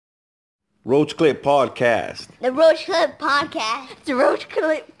Roach Clip Podcast. The Roach Clip Podcast. The Roach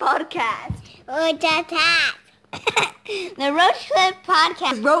Clip Podcast. The Roach Clip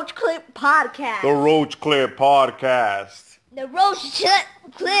Podcast. Roach Clip Podcast. The Roach Clip Podcast. The Roach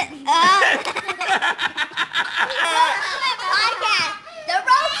Clip Podcast. The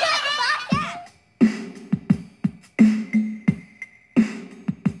Roach Clip Podcast.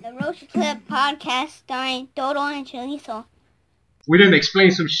 The Roach Clip Podcast starring Dodo and Chorizo. We didn't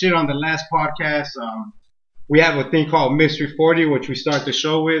explain some shit on the last podcast. We have a thing called Mystery 40, which we start the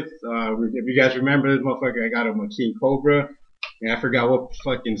show with. If you guys remember this motherfucker, I got him a King Cobra. And I forgot what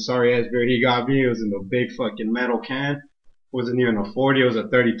fucking sorry ass beer he got me. It was in the big fucking metal can. It wasn't even a 40, it was a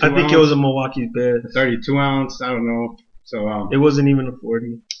 32 ounce. I think it was a Milwaukee beer. 32 ounce, I don't know. So, it wasn't even a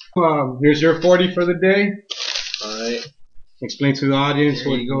 40. Here's your 40 for the day. Alright. Explain to the audience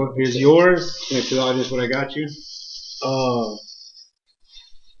what you go. Here's yours. Explain to the audience what I got you.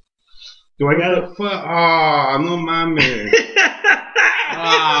 Do I got it? No mames.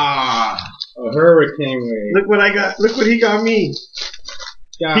 A hurricane wave. Look what I got. Look what he got me.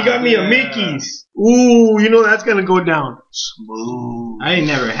 God, He got me a Mickey's. Ooh, you know that's gonna go down smooth. I ain't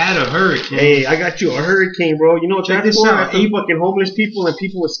never had a hurricane. Hey, I got you a hurricane, bro. You know what Check that's this for? out. Fucking homeless people and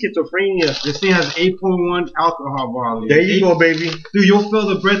people with schizophrenia. This thing has 8.1 alcohol volume. There you go, baby. Dude, you'll fill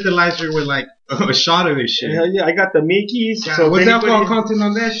the breathalyzer with like a shot of this shit. Hell yeah, I got the Mickey's. God, So what's the alcohol anybody- content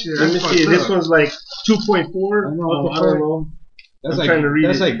on that shit? Let me That's see. fucked This up. one's like 2.4. I know, I don't know. That's I'm like trying to read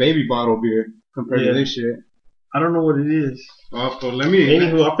that's it. like baby bottle beer compared Yeah. to this shit. I don't know what it is. Oh, so let me.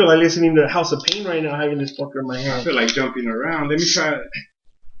 Anywho, I feel like listening to House of Pain right now, having this fucker in my I hand. feel like jumping around. Let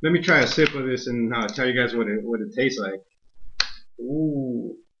me try a sip of this and tell you guys what it tastes like.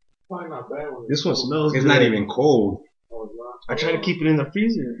 Ooh, Probably not bad one. this one smells It's good. not even cold. I try to keep it in the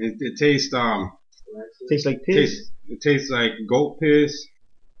freezer. It tastes Tastes like piss. It tastes like goat piss.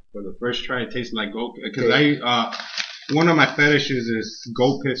 For the first try, it tastes like goat. Because one of my fetishes is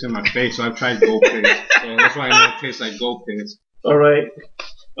goat piss in my face, so I've tried goat piss. So that's why I know it tastes like goat piss. All right,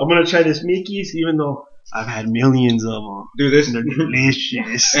 I'm gonna try this Mickey's, even though I've had millions of them. Dude, this. They're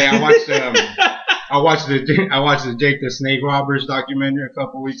delicious. Hey, I watched the Jake the Snake Robbers documentary a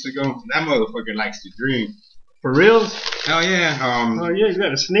couple weeks ago. That motherfucker likes to drink. For real? Hell yeah. Oh yeah, you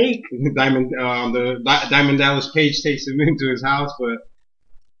got a snake. Diamond Dallas Page takes him into his house, but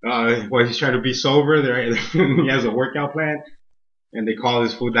he's trying to be sober. He has a workout plan, and they call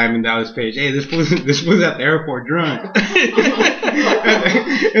this fool Diamond Dallas Page. Hey, this fool's at the airport drunk,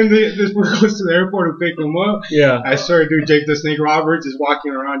 and this fool goes to the airport to pick him up. Yeah. I swear, dude, Jake the Snake Roberts is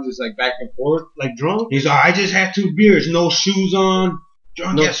walking around just like back and forth. Like drunk? He's like, I just had 2 beers, no shoes on,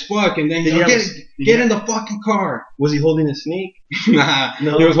 drunk No. as fuck, and then Did he's he like, have get in the fucking car. Was he holding a snake? Nah,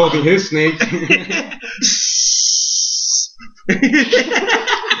 No. he was holding his snake.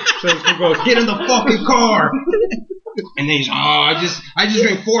 So he goes, get in the fucking car. And then he's, I just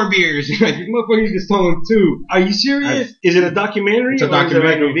drank 4 beers. Like, motherfucker, you just told him 2. Are you serious? Is it a documentary? It's a or is it like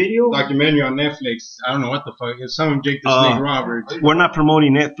documentary. a video? Documentary on Netflix. I don't know what the fuck. It's some Jake the Snake Roberts. We're not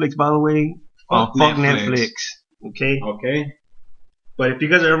promoting Netflix, by the way. Fuck Fuck Netflix. Netflix. Okay. Okay. But if you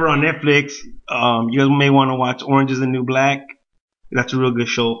guys are ever on Netflix, you guys may want to watch Orange is the New Black. That's a real good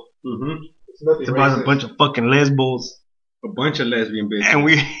show. Mm-hmm. It's about a bunch of fucking lesbos. A bunch of lesbian bitches. And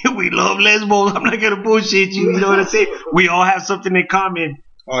we love lesbos. I'm not going to bullshit you. You know what I'm saying? We all have something in common.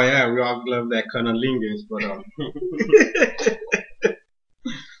 Oh yeah, we all love that cunnilingus, but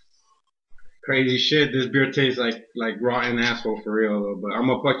crazy shit. This beer tastes like rotten asshole for real though. But I'm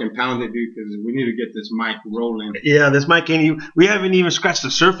gonna fucking pound it, dude, because we need to get this mic rolling. Yeah, this mic ain't even, we haven't even scratched the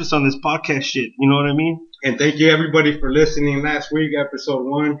surface on this podcast shit. You know what I mean? And thank you everybody for listening last week, episode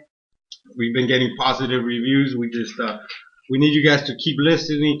 1. We've been getting positive reviews. We just we need you guys to keep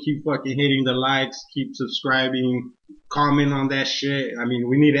listening, keep fucking hitting the likes, keep subscribing, comment on that shit. I mean,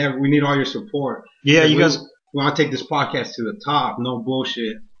 we need all your support. Yeah, you we guys. want to take this podcast to the top. No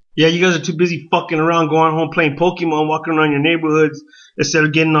bullshit. Yeah, you guys are too busy fucking around, going home playing Pokemon, walking around your neighborhoods instead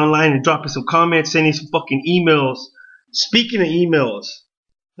of getting online and dropping some comments, sending some fucking emails. Speaking of emails,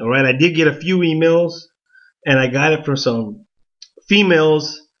 all right, I did get a few emails, and I got it from some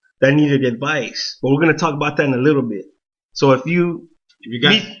females that needed advice. But we're gonna talk about that in a little bit. So if you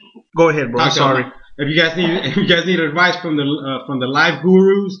guys go ahead, bro. Sorry. If you guys need advice from the live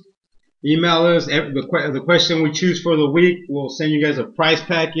gurus, email us. The question we choose for the week, we'll send you guys a prize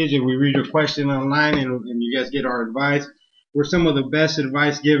package, and we read your question online, and you guys get our advice. we're some of the best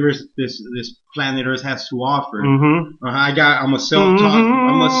advice givers this planet Earth has to offer. Mm-hmm. I'm a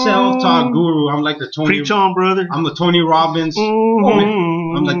self-taught guru. I'm like the Tony. Preach on, brother. I'm the Tony Robbins.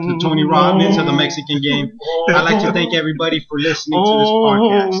 I'm like the Tony Robbins of the Mexican game. I'd like to thank everybody for listening to this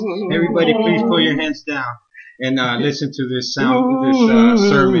podcast. Everybody, please put your hands down and listen to this sermon.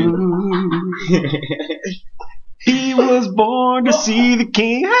 He was born to see the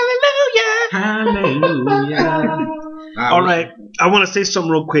King. Hallelujah. Hallelujah. All right, I want to say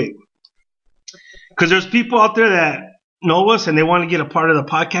something real quick. Because there's people out there that know us and they want to get a part of the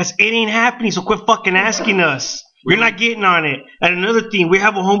podcast. It ain't happening, so quit fucking asking us. You're not getting on it. And another thing, we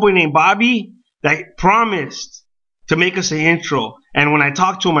have a homeboy named Bobby that promised to make us an intro. And when I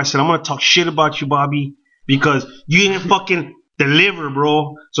talked to him, I said, I'm going to talk shit about you, Bobby, because you didn't fucking deliver,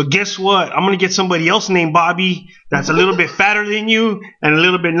 bro. So guess what? I'm going to get somebody else named Bobby that's a little bit fatter than you and a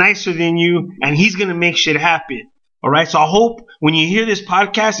little bit nicer than you, and he's going to make shit happen. All right, so I hope when you hear this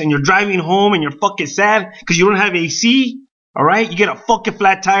podcast and you're driving home and you're fucking sad because you don't have AC, all right, you get a fucking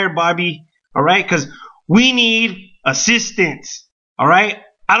flat tire, Bobby, all right, because we need assistance, all right?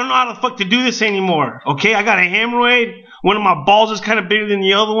 I don't know how the fuck to do this anymore, okay? I got a hemorrhoid. One of my balls is kind of bigger than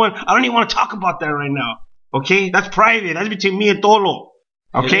the other one. I don't even want to talk about that right now, okay? That's private. That's between me and Tolo,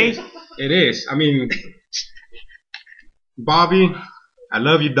 okay? It is. I mean, Bobby, I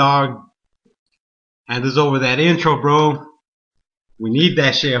love you, dog. Hand us over that intro, bro. We need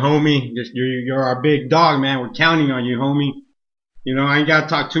that shit, homie. You're our big dog, man. We're counting on you, homie. You know, I ain't gotta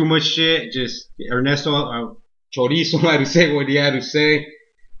talk too much shit. Just Ernesto Chorizo had to say what he had to say.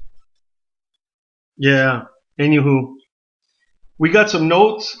 Yeah. Anywho, we got some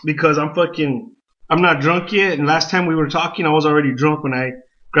notes because I'm not drunk yet. And last time we were talking, I was already drunk when I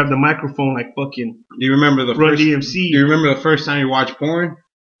grabbed the microphone like fucking Do you remember the Run first? DMC. Do you remember the first time you watched porn?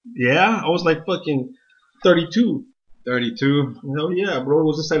 Yeah, I was like fucking 32. 32. Hell yeah, bro. It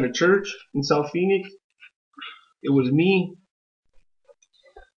was inside a church in South Phoenix. It was me,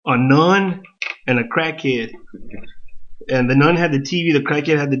 a nun, and a crackhead. And the nun had the TV, the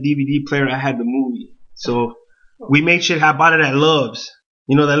crackhead had the DVD player, I had the movie. So we made shit. I bought it at Love's.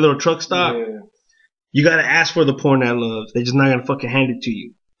 You know that little truck stop? Yeah. You gotta ask for the porn at Love's. They're just not gonna fucking hand it to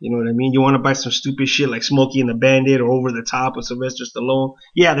you. You know what I mean? You wanna buy some stupid shit like Smokey and the Bandit or Over the Top or Sylvester Stallone.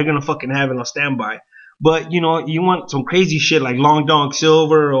 Yeah, they're gonna fucking have it on standby. But, you know, you want some crazy shit like Long Dong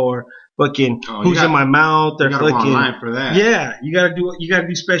Silver or fucking Who's in My Mouth or You gotta go fucking. online for that. Yeah, you gotta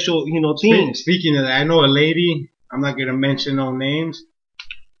do special, you know, things. Speaking of that, I know a lady. I'm not gonna mention no names,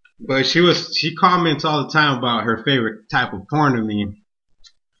 but she comments all the time about her favorite type of porn to me.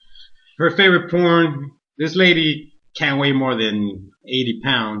 Her favorite porn. This lady can't weigh more than 80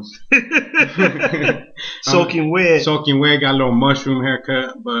 pounds. Soaking wet. Soaking wet. Got a little mushroom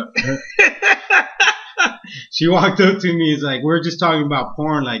haircut, but. She walked up to me. It's like, we're just talking about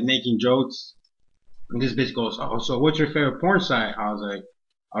porn, like making jokes. And this bitch goes, oh, so what's your favorite porn site? I was like,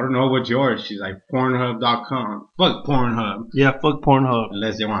 I don't know, what's yours? She's like, Pornhub.com. Fuck Pornhub. Yeah, fuck Pornhub.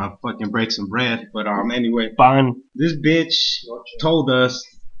 Unless they want to fucking break some bread. But anyway, Fine. this bitch told us,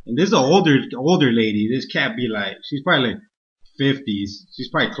 and this is an older lady. This cat be like, she's probably like 50s. She's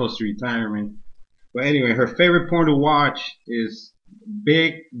probably close to retirement. But anyway, her favorite porn to watch is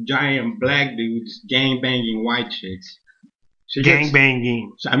big, giant black dudes gang banging white chicks. Gang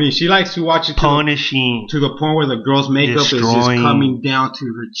banging. I mean, she likes to watch it Punishing. to the point where the girl's makeup is just Destroying. coming down to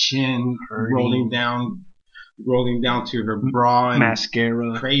her chin, Hurting. rolling down to her bra, and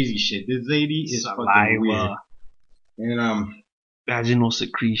Mascara. crazy shit. This lady is fucking weird. Saliva. And Vaginal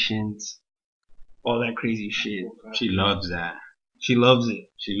secretions. All that crazy shit. she loves that. She loves it.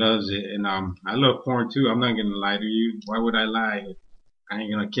 She loves it. And I love porn too. I'm not gonna lie to you. Why would I lie? I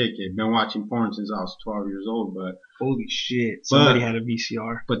ain't gonna kick it. Been watching porn since I was 12 years old, but Holy shit. Somebody had a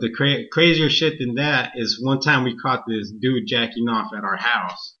VCR. But the crazier shit than that is one time we caught this dude jacking off at our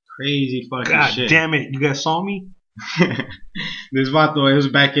house. Crazy fucking God shit. damn it. You guys saw me? This vato, it was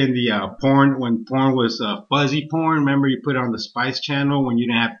back in the porn, when porn was fuzzy porn. Remember, you put it on the Spice channel when you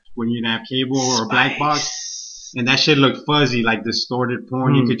didn't have cable or black box, and that shit looked fuzzy, like distorted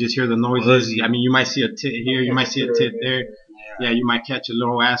porn. You could just hear the noises. Fuzzy. I mean, you might see a tit here, you might see a tit there. Yeah, you might catch a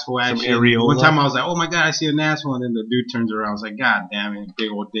little asshole action. areola. One time I was like, oh my god, I see an asshole, and then the dude turns around. I was like, god damn it,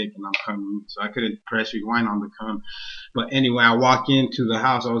 big old dick, and I'm coming. So I couldn't press rewind on the cum. But anyway, I walk into the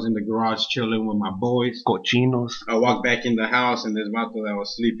house. I was in the garage chilling with my boys. Cochinos. I walk back in the house, and there's vato that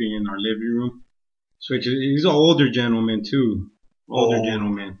was sleeping in our living room. He's an older gentleman too. Older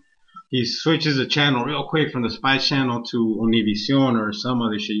gentleman. He switches the channel real quick from the Spice channel to Univision or some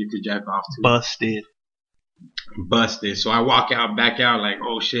other shit you could jack off to. Busted. busted. So I walk out, back out, like,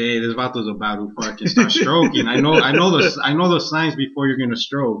 oh shit, this vato's about to fucking start stroking. I know the signs before you're gonna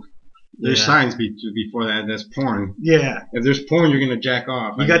stroke. There's signs before that. That's porn. Yeah. If there's porn, you're gonna jack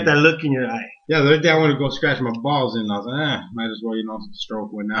off. You got that look in your eye. Yeah, the other day I wanted to go scratch my balls and I was like, might as well,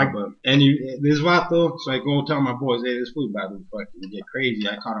 stroke one now. But this vato, so I go tell my boys, hey, this food about to fucking get crazy.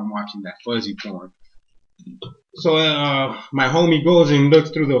 I caught him watching that fuzzy porn. So my homie goes and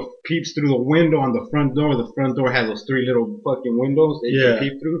peeps through the window on the front door. The front door has those 3 little fucking windows that you can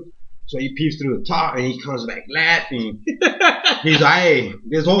peep through. So he peeps through the top and he comes back laughing. He's like, hey,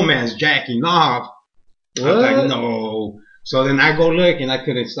 this old man's jacking off. What? I was like, no. So then I go look and I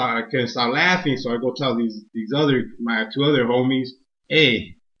couldn't stop laughing. So I go tell my 2 other homies,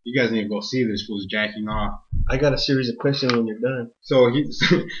 hey, you guys need to go see this fool's jacking off. I got a series of questions when you're done. So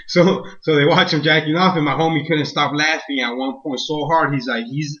so they watch him jacking off, and my homie couldn't stop laughing at one point so hard.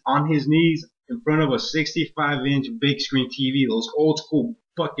 He's on his knees in front of a 65-inch big screen TV, those old school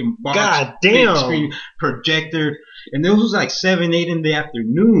fucking box big screen projector, and this was like 7, 8 in the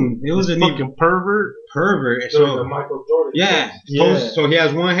afternoon. It was a fucking pervert. So Michael Jordan. Yeah. So he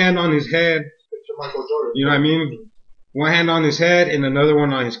has one hand on his head. Picture Michael Jordan. You know what I mean? One hand on his head and another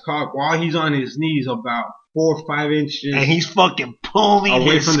one on his cock while he's on his knees about 4 or 5 inches. And he's fucking pulling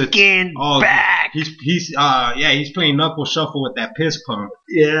away his from the skin back. He's playing knuckle shuffle with that piss pump.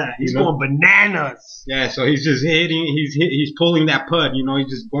 Yeah, he's going bananas. Yeah, so he's just he's pulling that pud, he's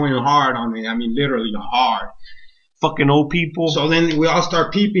just going hard on it. I mean, literally hard. Fucking old people. So then we all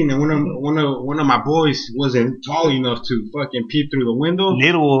start peeping, and one of my boys wasn't tall enough to fucking peep through the window.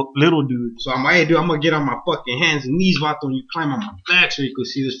 Little dude. So I'm like, hey, dude, I'm gonna get on my fucking hands and knees, vato, and you climb on my back so you can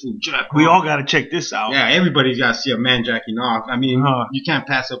see this fool jack. We all gotta check this out. Yeah, everybody's gotta see a man jacking off. I mean, you can't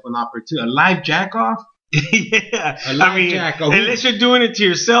pass up an opportunity. A live jack off. Yeah, unless you're doing it to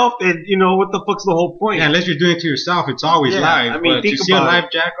yourself, then what the fuck's the whole point? Yeah, unless you're doing it to yourself, it's always live. I mean, but to see a live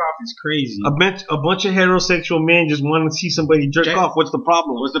jack off is crazy. A bunch of heterosexual men just want to see somebody jerk off. What's the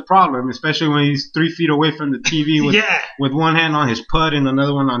problem? What's the problem? Especially when he's 3 feet away from the TV with one hand on his pud and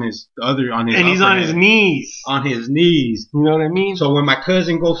another one on his and he's on his knees. On his knees. You know what I mean? So when my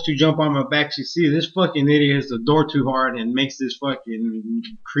cousin goes to jump on my back, she sees this fucking idiot hits the door too hard and makes this fucking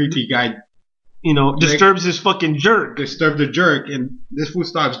creepy guy. Disturbs his fucking jerk. Disturb the jerk, and this fool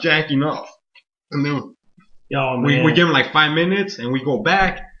starts jacking off. And then we give him like 5 minutes, and we go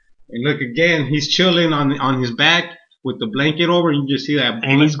back and look again. He's chilling on his back with the blanket over, and you just see that.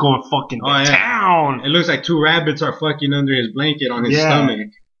 And he's going fucking town. It looks like 2 rabbits are fucking under his blanket on his stomach.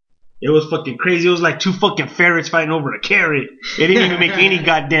 It was fucking crazy. It was like 2 fucking ferrets fighting over a carrot. It didn't even make any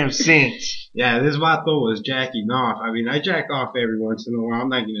goddamn sense. Yeah, this vato was jacking off. I mean, I jack off every once in a while. I'm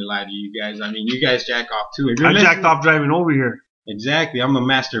not gonna lie to you guys. I mean, you guys jack off too. I jacked off driving over here. Exactly. I'm a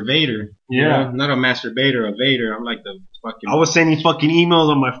masturbator. Yeah. Not a masturbator, a vader. I'm like the fucking. I was sending fucking emails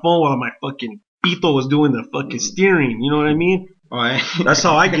on my phone while my fucking pito was doing the fucking steering. You know what I mean? Oh, yeah. That's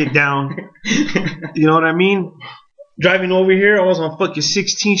how I get down. You know what I mean? Driving over here, I was on fucking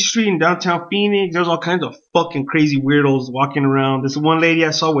 16th Street in downtown Phoenix. There's all kinds of fucking crazy weirdos walking around. This one lady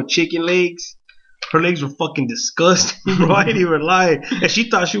I saw with chicken legs. Her legs were fucking disgusting, bro. I didn't even lie. And she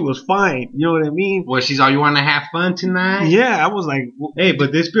thought she was fine. You know what I mean? Well, she's all, you want to have fun tonight? Yeah, I was like... Hey,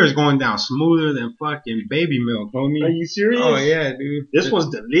 but this beer's going down smoother than fucking baby milk, homie. Are you serious? Oh, yeah, dude. This one's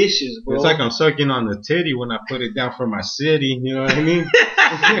delicious, bro. It's like I'm sucking on the titty when I put it down for my city. You know what I mean?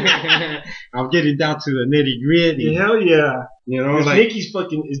 I'm getting down to the nitty gritty. Hell yeah. You know, like Nikki's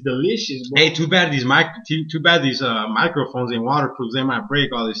fucking is delicious, bro. Hey, too bad these microphones ain't waterproof. They might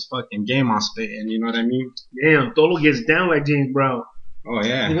break all this fucking game on spitting. You know what I mean? Damn, Tolo gets down like James Brown. Oh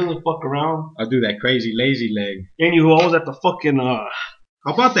yeah. He doesn't fuck around. I'll do that crazy lazy leg. Anywho, I was at the fucking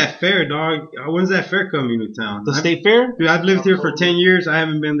How about that fair, dog? When's that fair coming to town? The state fair? Dude, I've lived here for 10 years. I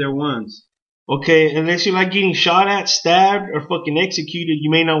haven't been there once. Okay, unless you like getting shot at, stabbed, or fucking executed, you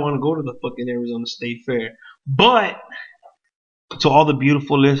may not want to go to the fucking Arizona State Fair. But to all the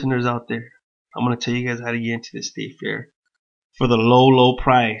beautiful listeners out there, I'm gonna tell you guys how to get into the state fair for the low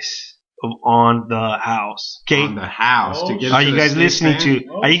price of On the House. Okay, On the House. To get are you guys listening to?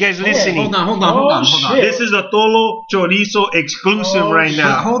 Are you guys listening? Hold on. This is a Tolo Chorizo exclusive right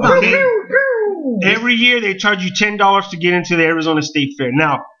now. Hold on. Okay? Every year they charge you $10 to get into the Arizona State Fair.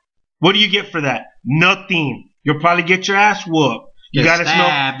 Now, what do you get for that? Nothing. You'll probably get your ass whooped. You gotta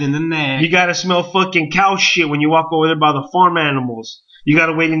stabbed in the neck. You gotta smell fucking cow shit when you walk over there by the farm animals. You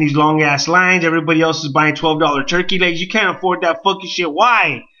gotta wait in these long ass lines. Everybody else is buying $12 turkey legs. You can't afford that fucking shit.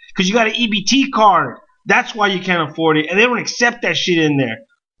 Why? Because you got an EBT card. That's why you can't afford it. And they don't accept that shit in there.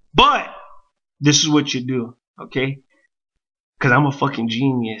 But this is what you do, okay? Because I'm a fucking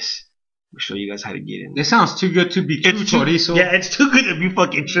genius. I'll show you guys how to get in. This sounds too good to be true, chorizo. Yeah, it's too good to be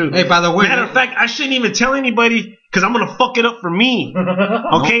fucking true. Hey, by the way, matter of fact, I shouldn't even tell anybody because I'm gonna fuck it up for me.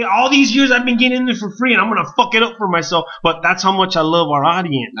 Okay, all these years I've been getting in there for free, and I'm gonna fuck it up for myself. But that's how much I love our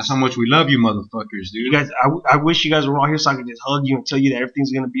audience. That's how much we love you, motherfuckers, dude. You guys, I wish you guys were all here so I could just hug you and tell you that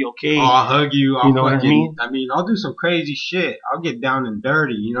everything's gonna be okay. Oh, I'll hug you. I'll You know what I mean? I'll do some crazy shit. I'll get down and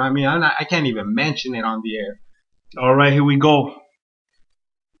dirty. You know what I mean? I can't even mention it on the air. All right, here we go.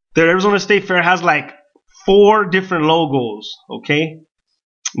 The Arizona State Fair has like 4 different logos, okay?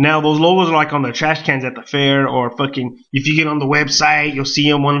 Now, those logos are like on the trash cans at the fair, or fucking, if you get on the website, you'll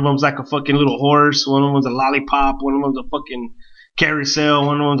see them. One of them's like a fucking little horse, one of them's a lollipop, one of them's a fucking carousel,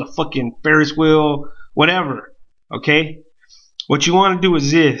 one of them's a fucking Ferris wheel, whatever, okay? What you want to do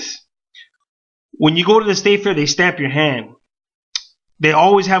is this. When you go to the State Fair, they stamp your hand. They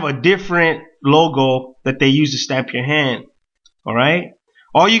always have a different logo that they use to stamp your hand, all right?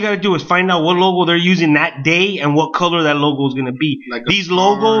 All you gotta do is find out what logo they're using that day and what color that logo is gonna be. Like these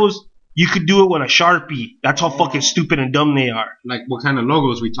logos, you could do it with a Sharpie. That's how fucking stupid and dumb they are. Like, what kind of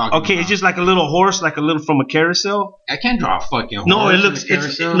logos we talking Okay, about? it's just like a little horse, like a little from a carousel. I can't draw a fucking horse. No, it in looks. a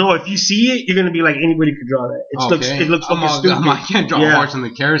carousel. No, if you see it, you're gonna be like anybody could draw that. It looks fucking stupid. I can't draw a horse in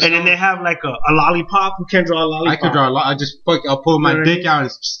the carousel. And then they have like a lollipop. Who can't draw a lollipop? I could draw a lot. I'll pull my dick out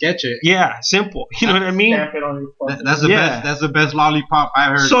and sketch it. Yeah, simple. You know what I mean? Stamp it on your fucking That's the best. That's the best lollipop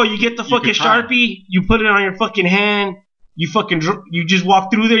I heard. So you get the fucking Sharpie, you put it on your fucking hand. You just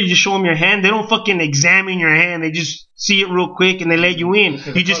walk through there. You just show them your hand. They don't fucking examine your hand. They just see it real quick and they let you in.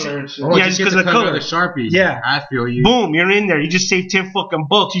 You just just because of the color. of the Sharpie. Yeah. I feel you. Boom, you're in there. You just save 10 fucking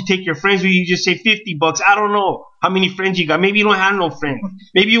bucks. You take your friends with you. You just save $50. I don't know how many friends you got. Maybe you don't have no friends.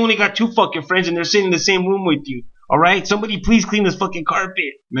 Maybe you only got 2 fucking friends and they're sitting in the same room with you. All right, somebody please clean this fucking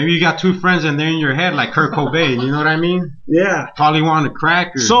carpet. Maybe you got 2 friends and they're in your head like Kurt Cobain. You know what I mean? Yeah. Probably want a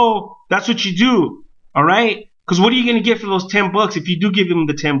crack. So that's what you do. All right. Because what are you going to get for those $10 if you do give them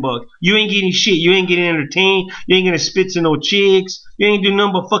the $10? You ain't getting shit. You ain't getting entertained. You ain't going to spit to no chicks. You ain't doing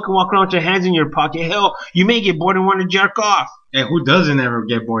nothing but fucking walk around with your hands in your pocket. Hell, you may get bored and want to jerk off. Hey, who doesn't ever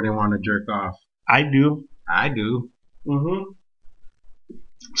get bored and want to jerk off? I do. I do. Mm-hmm.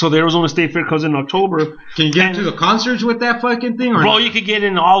 So the Arizona State Fair comes in October. Can you get into the concerts with that fucking thing? Or Bro, you could get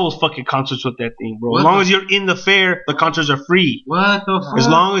into all those fucking concerts with that thing, bro. As long as you're in the fair, the concerts are free. What the fuck? As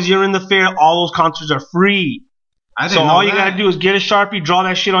long as you're in the fair, all those concerts are free. So all you gotta do is get a Sharpie, draw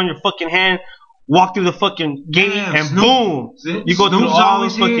that shit on your fucking hand, walk through the fucking gate, and boom, you go through all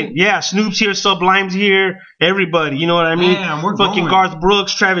those fucking Snoop's here, Sublime's here, everybody. You know what I mean? Damn, we're fucking going. Garth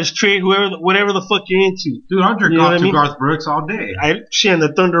Brooks, Travis Tritt, whatever the fuck you're into. Dude, I'll jerk off to Garth Brooks all day. Shit, and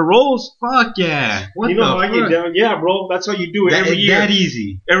the Thunder Rolls. Fuck yeah! What you know how I get down? Yeah, bro, that's how you do it every year. That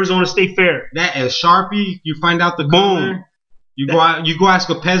easy. Arizona State Fair. That is Sharpie. You find out the color. You go ask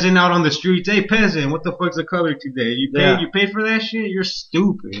a peasant out on the streets. Hey, peasant, what the fuck's the color today? You paid for that shit? You're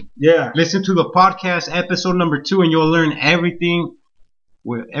stupid. Yeah. Listen to the podcast episode number 2, and you'll learn everything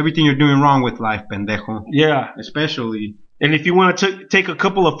you're doing wrong with life, pendejo. Yeah. Especially. And if you want to take a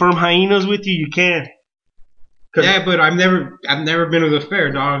couple of firm hyenas with you, you can. Yeah, but I've never been to the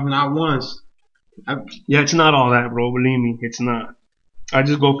fair, dog. Not once. Yeah, it's not all that, bro. Believe me, it's not. I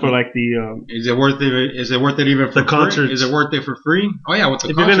just go for like the. Is it worth it? Is it worth it even for the concert? Is it worth it for free? Oh yeah, with the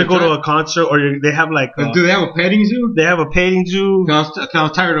if you're gonna go to a concert or they have like. Do they have a petting zoo? They have a petting zoo.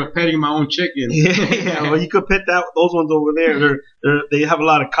 I'm tired of petting my own chicken. Yeah, well you could pet those ones over there. They have a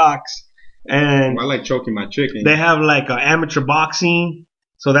lot of cocks, and I like choking my chicken. They have like amateur boxing.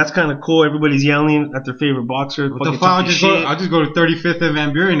 So that's kind of cool. Everybody's yelling at their favorite boxer. What the fuck? I'll just go to 35th and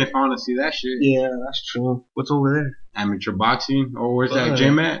Van Buren if I want to see that shit. Yeah, that's true. What's over there? Amateur boxing. Or where's that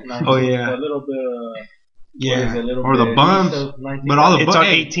gym at? Oh yeah. A little bit. Yeah. Or the bums. But all the it's on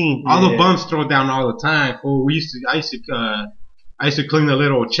 18. All the bums throw down all the time. Fool. I used to clean the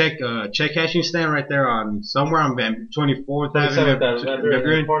little check cashing stand right there on somewhere on 24th Avenue.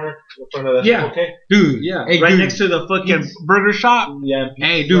 Yeah. Okay. Dude. Yeah. Hey, right next to the fucking burger shop. Yeah.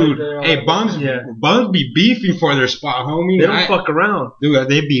 Hey, dude. Hey, bums be beefing for their spot, homie. They don't fuck around. Dude,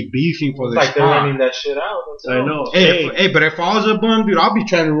 they be beefing for their spot. Like they're running that shit out. I know. Hey, but if I was a bum, dude, I'll be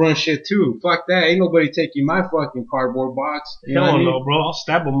trying to run shit too. Fuck that. Ain't nobody taking my fucking cardboard box. You know what I mean? No, bro. I'll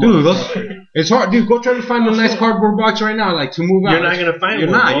stab them. Dude, it's hard. Dude, go try to find a nice cardboard box right now, like to move out. You're not gonna find one. You're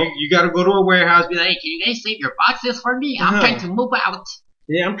not. You gotta go to a warehouse. Be like, Hey, can you guys save your boxes for me? I'm trying to move out.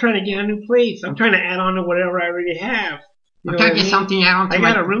 Yeah, I'm trying to get a new place. I'm trying to add on to whatever I already have. I'm trying to get something add on to I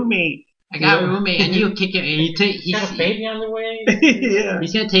got a roommate. I got a roommate, and you kick it, and he's got a baby on the way. Yeah.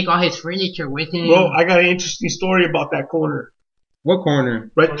 He's gonna take all his furniture with him. Bro, I got an interesting story about that corner. What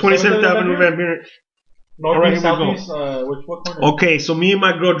corner? Right, 27th Avenue, Van Buren. Northeast, All right, here we southeast, what corner? Okay, so me and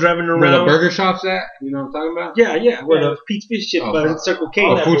my girl driving Where the around. burger shop's at? You know what I'm talking about? Yeah, where the Pete's Fish Chip, Oh, but in fuck. Circle K.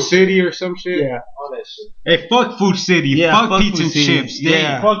 Oh, Or Food City or some shit? Yeah. All that shit. Hey, fuck Food City. Yeah, fuck fuck Pizza Food and City. Chips.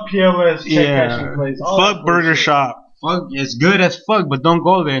 Yeah. Fuck POS, check Yeah. cashing place. all Fuck that Burger bullshit. Shop. Fuck, it's good as fuck, but don't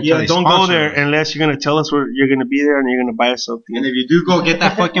go there. Until Yeah, they don't go sponsor there us. unless you're gonna tell us where you're gonna be there and you're gonna buy us something. And if you do go get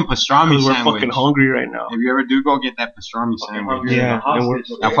that fucking pastrami Because we're sandwich. fucking hungry right now. If you ever do go get that pastrami Fucking sandwich. hungry Yeah, in the and we're-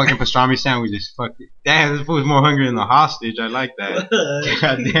 hostage, That fucking pastrami sandwich is fucking. Damn, this fool's more hungry than the hostage. I like that.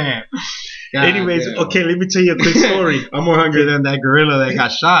 God damn. God Anyways, damn. okay, let me tell you a quick story. I'm more hungry than that gorilla that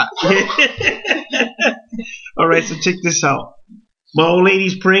got shot. All right, so check this out. My old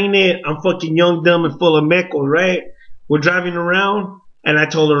lady's pregnant. I'm fucking young, dumb, and full of meckle, right? We're driving around, and I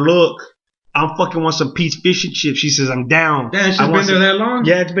told her, look, I'm fucking want some Pete's Fish and Chips. She says, I'm down. Damn, she's I been want there some- that long?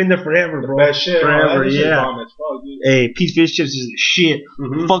 Yeah, it's been there forever, bro. Best shit, Forever, that shit yeah. bomb as fuck, dude. Hey, Pete's Fish Chips is the shit.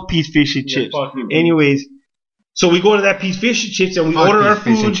 Mhm. Fuck Pete's Fish and Yeah, Chips. fuck you. Anyways, so we go to that Pete's Fish and Chips, and we Fuck order our these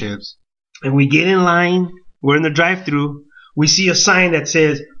fish and food, chips. and we get in line. We're in the drive-thru. We see a sign that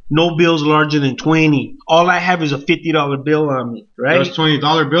says, no bills larger than 20. All I have is a $50 bill on me, right? There was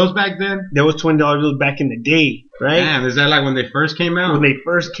 $20 bills back then? There was $20 bills back in the day, right? Damn, is that like when they first came out? When they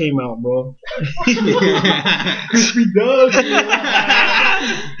first came out, bro.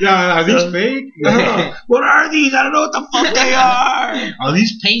 Yeah, are these fake? What are these? I don't know what the fuck they are. Are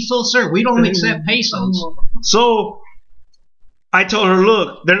these pesos, sir? We don't accept pesos. So I told her,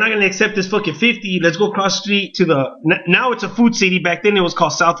 look, they're not going to accept this fucking 50. Let's go across the street to the... Now it's a Food City. Back then it was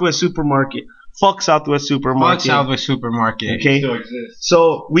called Southwest Supermarket. Fuck Southwest Supermarket. Fuck Southwest Supermarket. Okay. Still exists.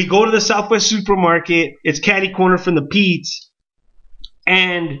 So we go to the Southwest Supermarket. It's catty corner from the Pete's.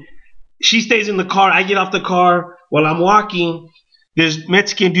 And she stays in the car. I get off the car. While I'm walking, this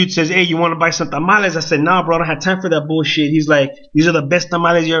Mexican dude says, hey, you want to buy some tamales? I said, nah, bro, I don't have time for that bullshit. He's like, these are the best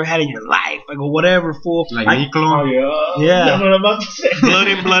tamales you ever had in your life. I go, whatever, fool. Like I- Nicolo? Yeah. That's what I'm about to say. blood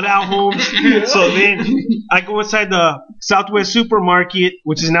in, blood out, Holmes. So then I go inside the Southwest Supermarket,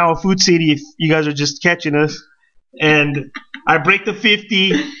 which is now a Food City if you guys are just catching us. And I break the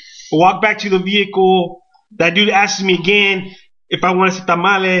 50, walk back to the vehicle. That dude asks me again if I want some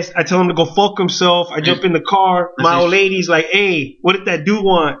tamales. I tell him to go fuck himself. I jump in the car. My old lady's like, hey, what did that dude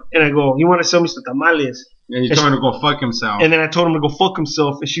want? And I go, he want to sell me some tamales. And you told him to go fuck himself. And then I told him to go fuck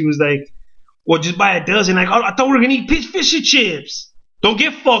himself. And she was like, well, just buy a dozen. I go, I thought we were going to eat fish and chips. Don't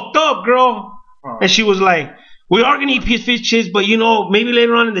get fucked up, girl. And she was like, we are going to eat fish and chips, but, you know, maybe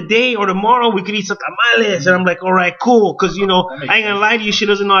later on in the day or tomorrow we could eat some tamales. And I'm like, all right, cool. Because, you know, I ain't going to lie to you. She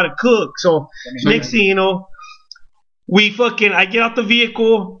doesn't know how to cook. So next thing you know, I get out the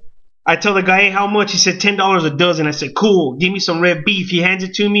vehicle. I tell the guy, hey, how much? He said $10 a dozen. I said, cool. Give me some red beef. He hands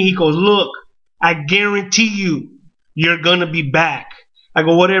it to me. He goes, look, I guarantee you're going to be back. I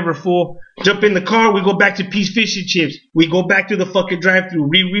go, whatever, fool. Jump in the car. We go back to Pete's Fish and Chips. We go back to the fucking drive-thru.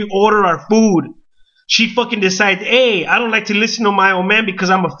 We reorder our food. She fucking decides, hey, I don't like to listen to my old man because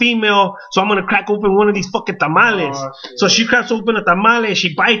I'm a female, so I'm going to crack open one of these fucking tamales. So she cracks open a tamale and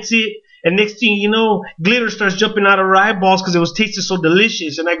she bites it. And next thing you know, glitter starts jumping out of her eyeballs because it was tasting so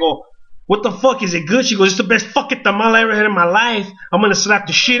delicious. And I go, what the fuck? Is it good? She goes, it's the best fucking tamal I ever had in my life. I'm going to slap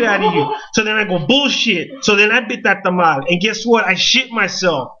the shit out of you. So then I go, bullshit. So then I bit that tamal. And guess what? I shit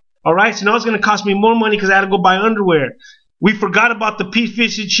myself. All right? So now it's going to cost me more money because I had to go buy underwear. We forgot about the Pete's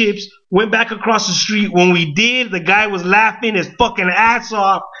Fish and Chips. Went back across the street. When we did, the guy was laughing his fucking ass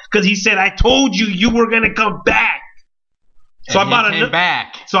off because he said, I told you you were going to come back. So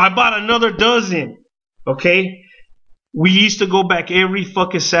I bought another dozen. Okay? We used to go back every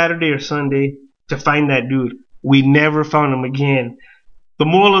fucking Saturday or Sunday to find that dude. We never found him again. The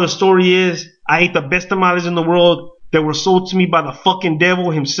moral of the story is, I ate the best tamales in the world that were sold to me by the fucking devil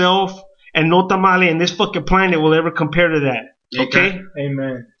himself, and no tamale in this fucking planet will ever compare to that. Okay?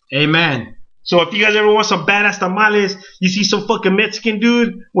 Amen. Amen. So if you guys ever want some badass tamales, you see some fucking Mexican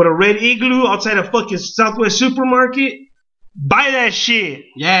dude with a red igloo outside a fucking Southwest Supermarket, buy that shit.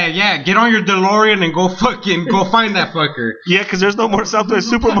 Yeah. Get on your DeLorean and go find that fucker. Yeah, because there's no more Southwest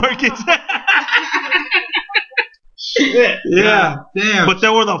Supermarkets. Shit. Yeah. Damn. But they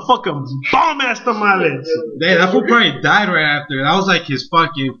were the fucking bomb-ass tamales. Damn, that fool probably died right after. That was like his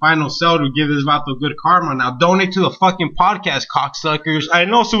fucking final cell to give this vato good karma. Now donate to the fucking podcast, cocksuckers. I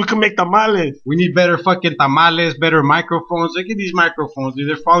know, so we can make tamales. We need better fucking tamales, better microphones. Look at these microphones, dude.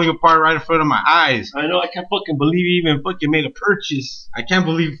 They're falling apart right in front of my eyes. I know, I can't fucking believe you even fucking made a purchase. I can't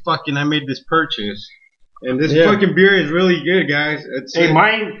believe fucking I made this purchase. And this Yeah. fucking beer is really good, guys. Hey,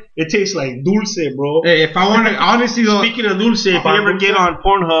 mine, it tastes like dulce, bro. Hey, if I want to, honestly though. Speaking of dulce, if you About ever dulce? get on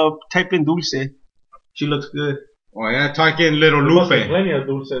Pornhub, type in dulce. She looks good. Oh yeah, talking Little There must be Lupe. plenty of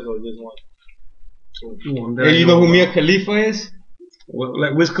dulces or just one. Hey, you know who Mia Khalifa is?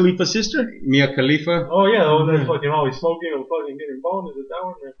 Like Wiz Khalifa's sister? Mia Khalifa? Oh yeah, the one that's fucking always smoking and fucking getting boned. Is it that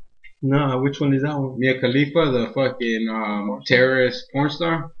one? Or? No, which one is that one? Mia Khalifa, the fucking terrorist porn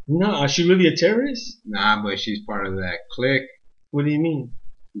star? No, is she really a terrorist? Nah, but she's part of that clique, What do you mean?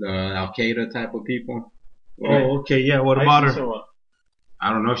 the Al Qaeda type of people. Oh, okay, yeah. What about ISIS her? or what?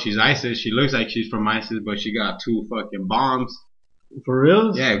 I don't know if she's ISIS. She looks like she's from ISIS, but she got 2 fucking bombs. For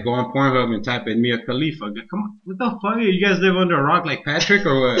real? Yeah, go on Pornhub and type in Mia Khalifa. Come on, what the fuck? You guys live under a rock like Patrick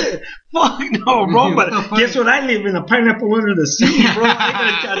or what? Fuck no, bro. What But the fuck? guess what? I live in a pineapple under the sea, bro.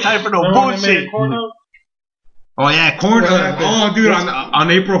 I ain't got time for no The one that made bullshit. a corn up? Oh yeah, Pornhub. Oh dude,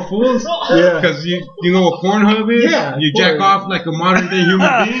 on April Fools. Yeah. Because you know what Pornhub is? Yeah, You of jack course. off like a modern day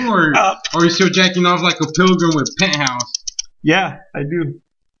human being, or you still jacking off like a pilgrim with penthouse. Yeah, I do.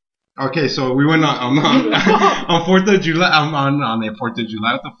 Okay, so we went on 4th of July. I'm on the 4th of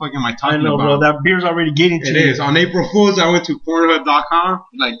July. What the fuck am I I talking know, about? bro. That beer's already getting to It you. is. On April Fool's, I went to Pornhub.com,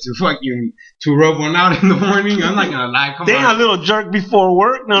 like to rub one out in the morning. I'm not gonna lie. Come Dang, on. a little jerk before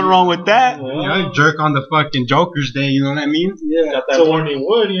work. Nothing wrong with that. You know, jerk on the fucking Joker's Day. You know what I mean? Yeah. Got that So, morning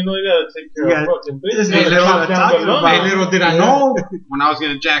wood, you know, you gotta take care Yeah, of fucking business. this is little Lock down talking the about. lumber. Hey, little did I know, when I was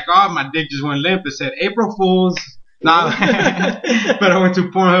gonna jack off, my dick just went limp. It said April Fool's. Nah, but I went to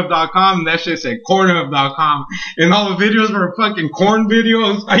Pornhub.com and that shit said Cornhub.com, and all the videos were fucking corn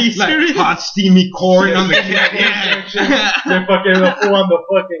videos. Are you like serious? hot steamy corn on the Yeah. yeah. They fucking the fool on the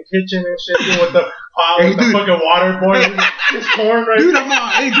fucking kitchen and shit dude, with the pile Hey, with the dude. fucking water boiling. It's corn right Dude, there. I'm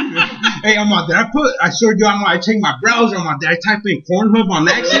on. Hey, I'm on. I showed you. I checked my browser. I'm on. Did I type in Cornhub on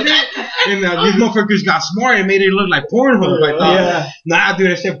accident? And these motherfuckers got smart and made it look like Pornhub. I thought, Yeah. nah,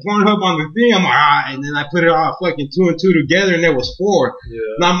 dude, I said Pornhub on the thing. I'm like, and then I put it all fucking 2 and 2 together, and there was 4. Yeah.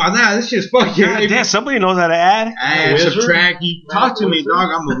 Now I'm like, nah, this shit's fucking. God damn, somebody knows how to add. Add, Wizard? subtract. You talk to me, dog.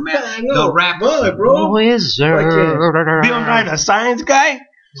 I'm a man. know. The rapper, What, bro? Wizard. Bill Nye, the science guy?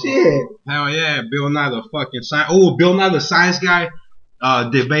 Shit. Hell yeah, Bill Nye the fucking science. Oh, Bill Nye the science guy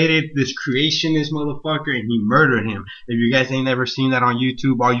debated this creationist motherfucker and he murdered him. If you guys ain't never seen that on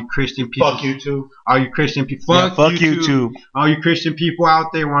YouTube, all you Christian people, Fuck you too. all you Christian people, Yeah, fuck YouTube. all you Christian people out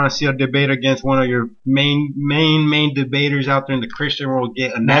there want to see a debate against one of your main debaters out there in the Christian world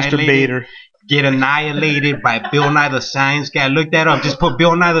get annihilated. Masturbator. Get annihilated by Bill Nye the Science Guy. Look that up. Just put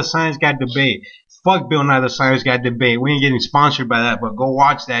Bill Nye the Science Guy debate. Fuck Bill Nye the Science Guy debate. We ain't getting sponsored by that, but go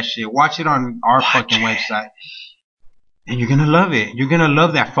watch that shit. Watch it on our fucking website. And you're gonna love it. You're gonna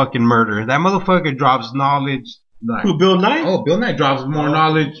love that fucking murder. That motherfucker drops knowledge. Like, Who, Bill Nye? oh, Bill Nye drops more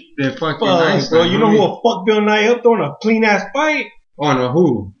knowledge than fucking Fuck, Einstein. bro. You know who will fuck Bill Nye up throwing a clean ass fight? Oh no,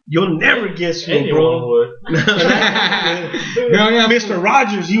 who? You'll never guess who, Anyone bro. would. Hell yeah, Mr.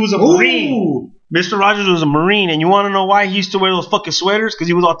 Rogers, he was a Marine. Mr. Rogers was a Marine, and you want to know why he used to wear those fucking sweaters? Because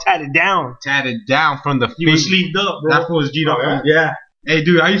he was all tatted down. Tatted down from the He was feet. sleeved up, bro. That fool was G'd up. Oh, Yeah. Hey,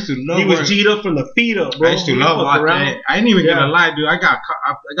 dude, I used to love He was wearing- G'd up from the feet up, bro. I used to He love fucked watching around. it. I ain't even Yeah. gonna lie, dude. I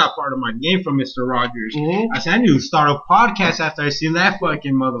got part of my game from Mr. Rogers. Mhm. I said I need to start a podcast after I seen that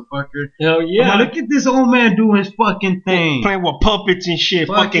fucking motherfucker. Hell Yeah. yeah. Look at this old man doing his fucking thing, Playing with puppets and shit.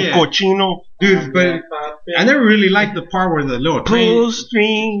 Fuck Fucking yeah. cochino. dude. But I never really liked the part where the little Pull train.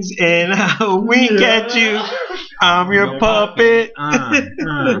 strings and I'll wink at you. I'm your puppet. You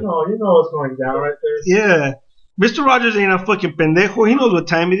know what's going down right there. Yeah. Mr. Rogers ain't a fucking pendejo. He knows what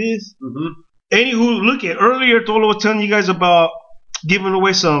time it is. Mhm. Anywho, look at earlier, Tolo was telling you guys about giving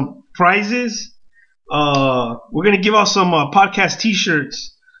away some prizes. We're gonna give out some podcast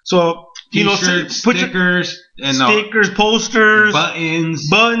T-shirts. So you know, T-shirts, put your stickers, and stickers, posters, buttons.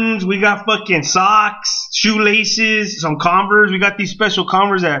 buttons. We got fucking socks, shoelaces, some Converse. We got these special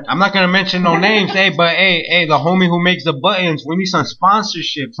Converse that. I'm not gonna mention no names, hey, but hey, the homie who makes the buttons, we need some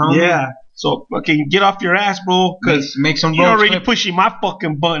sponsorships, homie. Yeah. So fucking get off your ass, bro, because make some you're road already trip. pushing my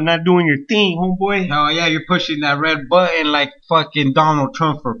fucking button, not doing your thing, homeboy. Hell yeah, you're pushing that red button like fucking Donald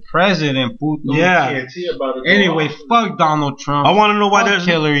Trump for president, puto. Yeah. Can't see about it. Anyway, fuck Donald Trump. I want to know why Fuck there's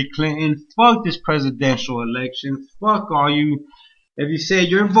Hillary Clinton. Fuck this presidential election. Fuck all you. If you say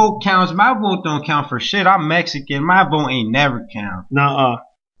your vote counts, my vote don't count for shit. I'm Mexican. My vote ain't never count. Nuh-uh.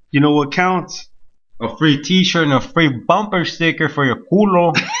 You know what counts? A free T-shirt and a free bumper sticker for your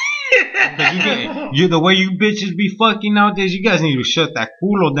culo. Cause the way you bitches be fucking nowadays, you guys need to shut that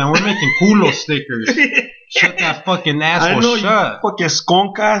culo down. We're making culo stickers. Shut that fucking I asshole know shut. you fucking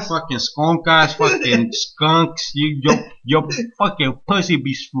skonkas. Fucking skunkas, fucking skunks. Your fucking pussy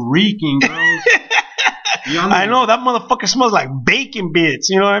be reeking, bro. I know that motherfucker smells like bacon bits.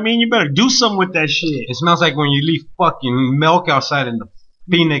 You know what I mean? You better do something with that shit. It smells like when you leave fucking milk outside in the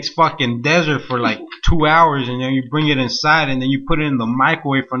Phoenix fucking desert for like 2 hours, and then you bring it inside, and then you put it in the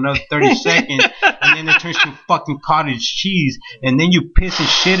microwave for another 30 seconds, and then it turns to fucking cottage cheese, and then you piss and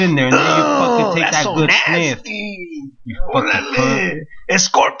shit in there, and then you fucking take that good sniff. You fucking cunt.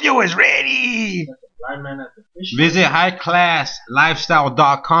 Scorpio is ready. Blind man at the fish. Visit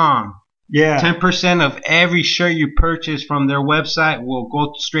highclasslifestyle.com. Yeah. 10% of every shirt you purchase from their website will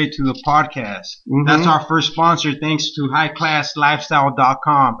go straight to the podcast. Mhm. That's our first sponsor, thanks to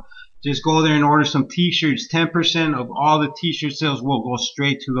highclasslifestyle.com. Just go there and order some t-shirts. 10% of all the t-shirt sales will go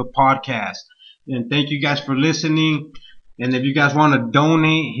straight to the podcast. And thank you guys for listening. And if you guys want to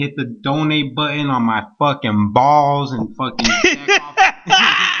donate, hit the donate button on my fucking balls and fucking check off.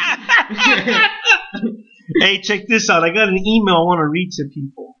 Hey, check this out. I got an email I want to read to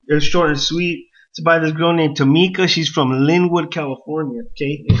people. It's short and sweet. It's by this girl named Tamika. She's from Linwood, California.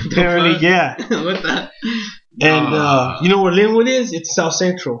 Okay. Apparently, yeah. What the? And you know where Linwood is? It's South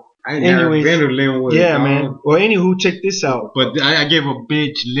Central. I ain't never Anyways, been to Linwood. Yeah, dog. man. Well, anywho, check this out. But I gave a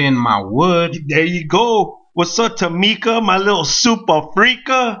bitch Lynn my wood. There you go. What's up, Tamika? My little super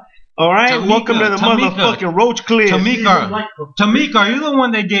freaka. All right. Tamika, Welcome to the Tamika. motherfucking Roach Clip. Tamika, are you the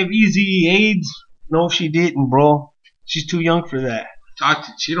one that gave Easy AIDS? No, she didn't, bro. She's too young for that.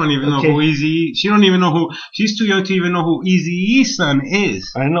 She don't even know Okay. who Easy. She don't even know who. She's too young to even know who Easy E's son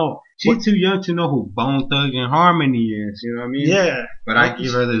is. I know. She's too young to know who Bone Thug and Harmony is. You know what I mean? Yeah. But I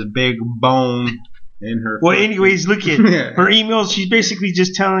give her this big bone in her. Well, fucking- anyways, look at Yeah. her emails. She's basically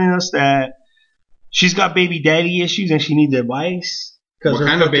just telling us that she's got baby daddy issues and she needs advice. What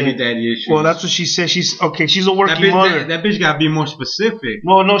kind of baby daddy issues? Well, that's what she says. She's a that working bitch, mother. that bitch gotta be more specific.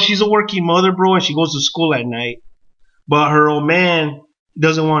 Well, no, she's a working mother, bro, and she goes to school at night. But her old man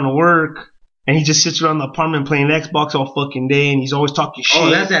doesn't want to work, and he just sits around the apartment playing Xbox all fucking day, and he's always talking shit. Oh,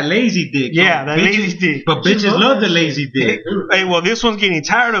 that's that lazy dick. Yeah, Oh, that lazy dick. But bitches love the lazy dick. Hey, well, this one's getting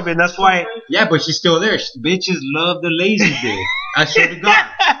tired of it, and that's why Yeah, but she's still there. Bitches love the lazy dick. I swear to God.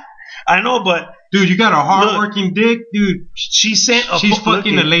 I know, but Dude, you got a hard-working dick? Dude, she sent a she's pho-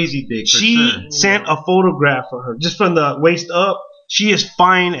 fucking look a at- lazy dick for She sure. sent a photograph of her, just from the waist up. She is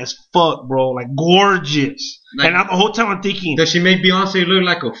fine as fuck, bro. Like, gorgeous. Like- And the whole time I'm thinking, Does she make Beyonce look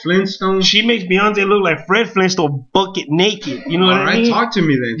like a Flintstone? she makes Beyonce look like Fred Flintstone bucket naked. You know what All I right, mean? talk to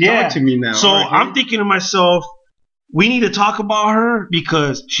me then. Yeah. Talk to me now. So All right, I'm thinking to myself, we need to talk about her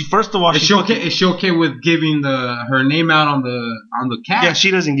because she, first of all, Is she okay? Is she okay with giving her name out on the cat? Yeah,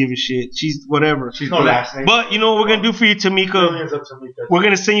 she doesn't give a shit. She's whatever. She's No black. last name. But you know what we're gonna do for you, Tamika? Millions of Tamika. We're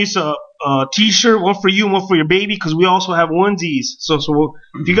gonna send you some t-shirt, one for you and one for your baby, because we also have onesies. So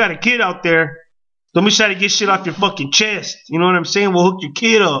if you got a kid out there, don't be shy to get shit off your fucking chest. You know what I'm saying? We'll hook your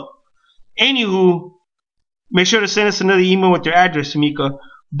kid up. Anywho, make sure to send us another email with your address, Tamika.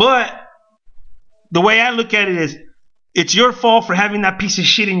 But the way I look at it is, it's your fault for having that piece of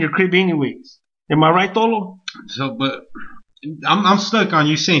shit in your crib, anyways. Am I right, Tolo? So, but I'm stuck on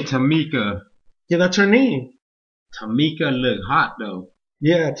you saying Tamika. Yeah, that's her name. Tamika look hot though.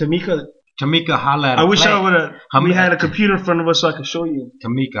 Yeah, Tamika. Tamika holla at a I wish player. I would have. We had a computer in front of us so I could show you.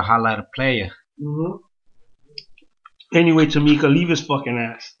 Tamika holla at a player. Mm-hmm. Anyway, Tamika, leave his fucking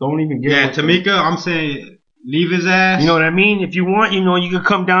ass. Don't even get Yeah, with him. Tamika, I'm saying leave his ass. You know what I mean? If you want, you can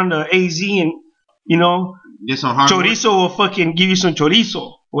come down to AZ and, get some hard work. chorizo will fucking give you some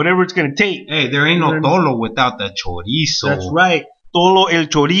chorizo. Whatever it's going to take. Hey, there ain't no tolo without the chorizo. That's right. Tolo el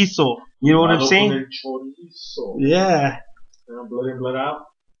chorizo. You know what I'm saying? Chorizo. Yeah. Blood in, blood out.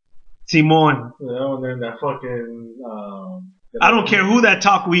 Simon. You know, and then that fucking. I don't care who that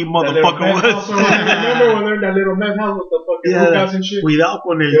taco eat that little motherfucker meth house, was. remember when they're in that little meth house with the fucking hookahs and shit? Cuidado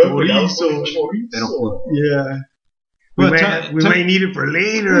con el Yeah, cuidado con el chorizo. chorizo. Yeah. But We might need it for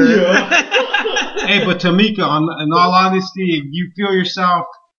later. Yeah. Hey, but Tamika, in all honesty, if you feel yourself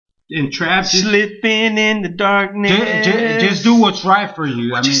entrapped, Slipping in the darkness. just do what's right for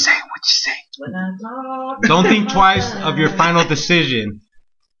you. What you say? What you say? When I talk Don't think twice of your final decision.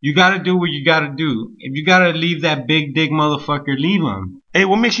 You gotta do what you gotta do. If you gotta leave that big dick motherfucker, leave him. Hey,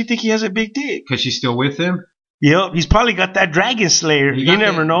 what makes you think he has a big dick? Cause she's still with him. Yep, he's probably got that Dragon Slayer. You got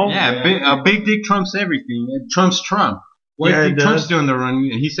never that- know. Yeah, a big dick trumps everything. It trumps Trump. What Yeah, do you it think Trump's does. doing the run?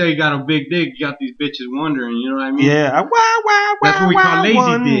 He said he got a big dick. You got these bitches wondering. You know what I mean? Yeah. That's what we call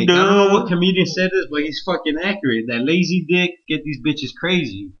lazy dick. I don't know what wonder. comedian said this, but he's fucking accurate. That lazy dick get these bitches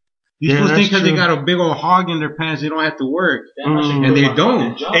crazy. These Yeah, fools think that's because they true. got a big old hog in their pants, they don't have to work. Mm. And they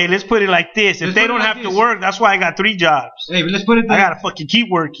don't. Hey, let's put it like this. If Let's they put it don't like have to this. work, that's why I got 3 jobs. Hey, but let's put it. I gotta fucking keep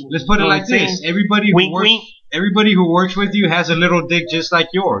working. Let's put it You know like what I'm this. saying? Everybody who Wink, works, wink. everybody who works with you has a little dick just like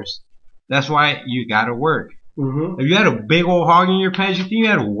yours. That's why you gotta work. Mm-hmm. If you had a big old hog in your pants, you think you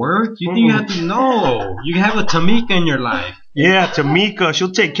had to work? You think you have to? No. You have a Tamika in your life. Yeah, Tamika,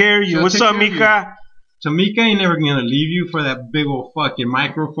 she'll take care of you. She'll What's take up, care of you. Mika? Tamika ain't never gonna leave you for that big old fucking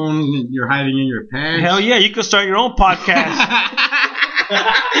microphone that you're hiding in your pants. Hell yeah, you can start your own podcast.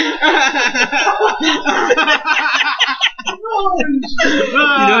 You know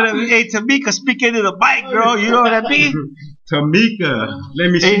what I mean? Hey, Tamika, speak into the mic, girl. You know what I mean? Tamika,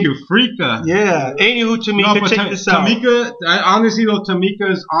 let me see Hey. you freaka. Yeah. Anywho, Tamika, but check this out. Tamika, honestly though,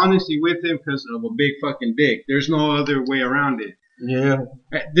 Tamika's honestly with him because of a big fucking dick. There's no other way around it. Yeah.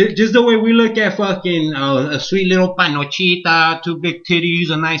 Just the way we look at fucking a sweet little panochita, two big titties,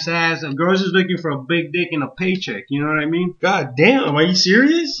 a nice ass. Girls is looking for a big dick and a paycheck. You know what I mean? God damn, are you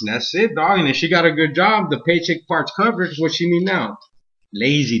serious? That's it, dog. And if she got a good job, the paycheck part's covered. What she need now?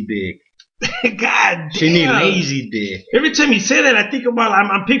 Lazy dick. God damn. She need lazy dick. Every time you say that, I think about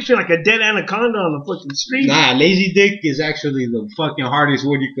I'm picturing like a dead anaconda on the fucking street. Nah, lazy dick is actually the fucking hardest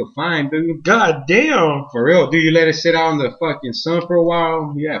wood you could find, dude. God damn. For real, dude. You let it sit out in the fucking sun for a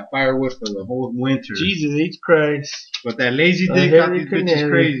while, you have firewood for the whole winter. Jesus H. Christ. But that lazy A dick got hairy these bitches canary.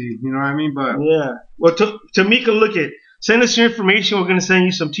 crazy. You know what I mean? But Yeah. Well, Tamika, look it. Send us your information. We're gonna send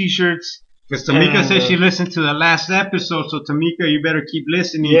you some T-shirts. because Tamika And, said she listened to the last episode, so Tamika, you better keep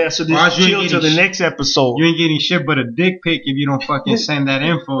listening. Yeah. So or else just you chill ain't till getting the next episode. You ain't getting shit but a dick pic if you don't fucking send that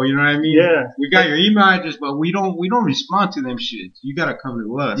info. You know what I mean? Yeah. We got your email address, but we don't respond to them shits. You gotta come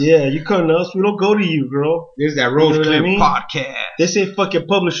to us. Yeah, you come to us. We don't go to you, girl. This is that Rose You know what I Clip mean? podcast. This ain't fucking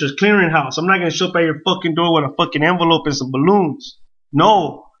Publishers Clearinghouse. I'm not gonna show up at your fucking door with a fucking envelope and some balloons.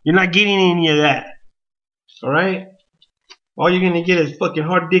 No, you're not getting any of that. All right. All you're gonna get is fucking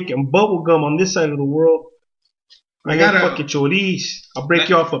hard dick and bubble gum on this side of the world. I got gotta- fucking chorizo. I'll break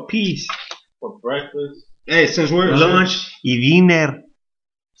you off a piece. For breakfast. Hey, since we're Lunch y dinner.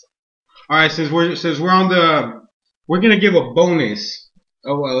 all right, since we're on the, we're gonna give a bonus,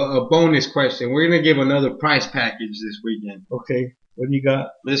 a bonus question. We're gonna give another prize package this weekend. Okay. What do you got?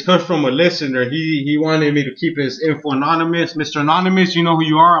 This comes from a listener. He wanted me to keep his info anonymous. Mr. Anonymous, you know who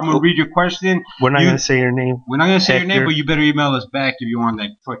you are. I'm gonna read your question. We're not You- gonna say your name. We're not gonna say your name, Hector. but you better email us back if you want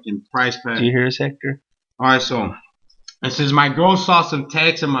that fucking prize pack. Do you hear us, Hector? All right, so it says my girl saw some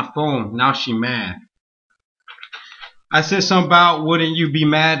text on my phone. Now she mad. I said something about wouldn't you be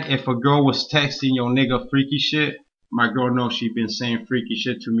mad if a girl was texting your nigga freaky shit? My girl knows she been saying freaky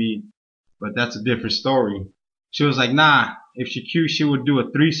shit to me, but that's a different story. She was like, nah, if she cute, she would do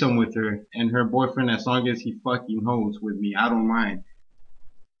a threesome with her and her boyfriend as long as he fucking hoes with me. I don't mind.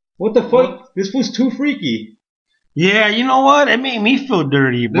 What the fuck? This was too freaky. Yeah, you know what? It made me feel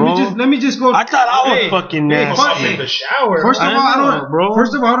dirty, bro. Let me just go. I thought I was Hey, fucking hey, nasty. fuck I'm in it. the shower. First of I all, I know, don't, bro.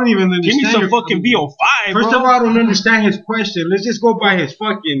 First of all, I don't even Give understand. me some your fucking VO5, First bro. of all, I don't understand his question. Let's just go by his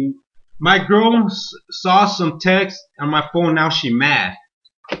fucking. My girl saw some text on my phone. Now she mad.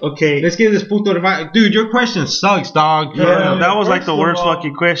 Okay. Let's get this puto advice. Dude, your question sucks, dog. Yeah, that was like the First of worst all,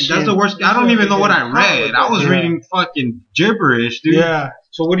 fucking question. That's the worst. I don't even know what I read. I was Yeah. reading fucking gibberish, dude. Yeah,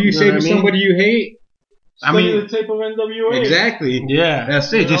 So what do you You say know to what I mean? somebody you hate? I Study mean, the tape of NWA. exactly. yeah.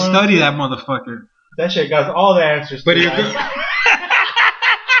 That's it. Just You know what I'm study that saying? motherfucker. That shit got all the answers. But to you're that.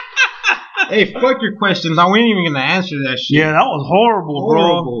 Hey, fuck your questions. I ain't even gonna answer that shit. Yeah, that was horrible, bro.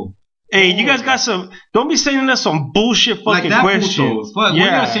 Horrible. Hey, you guys got some. Don't be sending us some bullshit Like fucking that questions. puto. Fuck, we're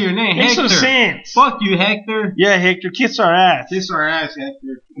gonna say your name, Make some Hector. sense. Fuck you, Hector. Yeah, Hector, kiss our ass. Kiss our ass,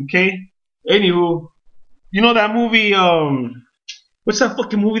 Hector. Okay. Anywho, you know that movie? What's that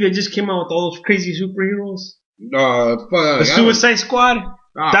fucking movie that just came out with all those crazy superheroes? Fuck. The Suicide Squad.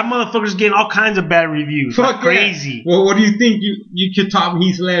 Ah. That motherfucker's getting all kinds of bad reviews. Fuck Like crazy. that. Well, what do you think? You could top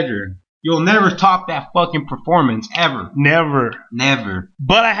Heath Ledger. You'll never top that fucking performance ever. Never. Never.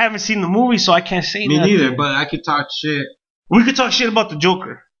 But I haven't seen the movie, so I can't say Me nothing. neither. But I could talk shit. We could talk shit about the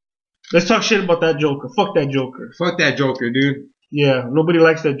Joker. Let's talk shit about that Joker. Fuck that Joker. Fuck that Joker, dude. Yeah, nobody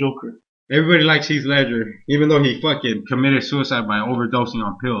likes that Joker. Everybody likes Heath Ledger, even though he fucking committed suicide by overdosing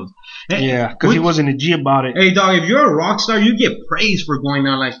on pills. Hey, Yeah, because he what- wasn't a G about it. Hey, dog, if you're a rock star, you get praised for going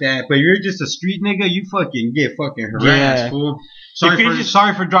out like that. But you're just a street nigga, you fucking get fucking harassed, Yeah. fool. If you're just-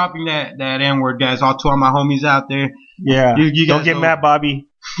 Sorry for dropping that N-word, guys. All two of my homies out there. Yeah. You Don't guys get know- mad, Bobby.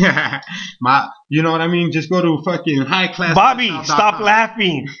 You know what I mean? Just go to fucking high class. Bobby, stop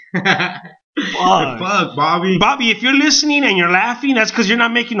laughing. Fuck, Bobby. Bobby, if you're listening and you're laughing, that's because you're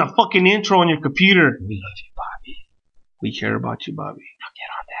not making a fucking intro on your computer. We love you, Bobby. We care about you, Bobby. Now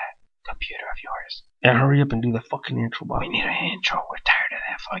get on that computer of yours. And hurry up and do the fucking intro, Bobby. We need an intro. We're tired of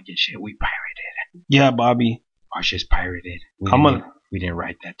that fucking shit. We pirated. Yeah, Bobby. Our shit's pirated. We didn't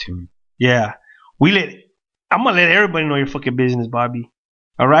write that tune. Yeah. I'm gonna let everybody know your fucking business, Bobby.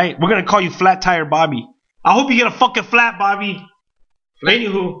 Alright? We're gonna call you Flat Tire Bobby. I hope you get a fucking flat, Bobby.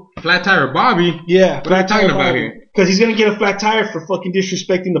 Anywho, Flat Tire Bobby. yeah. What are you talking about here? Because he's gonna get a flat tire for fucking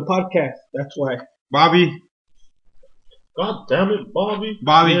disrespecting the podcast. That's why. Bobby, God damn it, Bobby.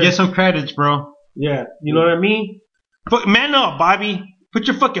 Bobby, Yeah. get some credits, bro. Yeah, you know what I mean? Man up, Bobby. Put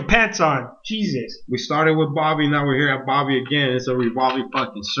your fucking pants on. Jesus. We started with Bobby, now we're here at Bobby again. It's a revolving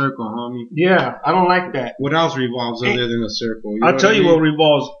fucking circle, homie. Yeah, I don't like that. What else revolves other than a circle? I'll tell you what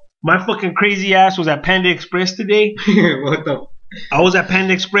revolves. My fucking crazy ass was at Panda Express today. What the? I was at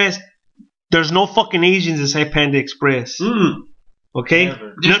Panda Express. There's no fucking Asians inside Panda Express. Okay?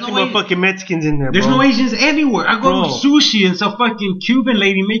 Never. There's Nothing no but fucking Mexicans in there, There's bro. no Asians anywhere. I go Bro. to sushi and it's a fucking Cuban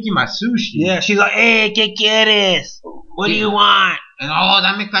lady making my sushi. Yeah, she's like, hey, ¿qué quieres? What do you want? And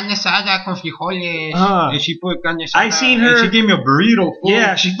dame carne asada con frijoles. Uh-huh. And she put carne asada. I seen her- And she gave me a burrito. Full.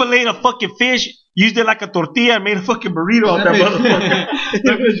 Yeah, she filleted a fucking fish, used it like a tortilla, and made a fucking burrito out that motherfucker.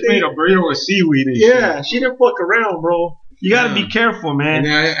 That bitch made a burrito with seaweed and Yeah, she didn't fuck around, bro. You gotta Yeah. be careful, shit. man. And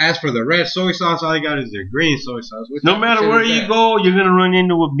then I asked for the red soy sauce. All I got is the green soy sauce. What No type of matter shit where is you that? go, you're gonna run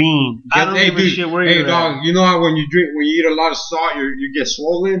into a bean. I don't give a shit where hey you're dog, at. you know how when you eat a lot of salt, you get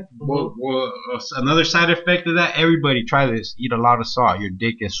swollen. Mm-hmm. Well, another side effect of that, everybody try this. Eat a lot of salt, your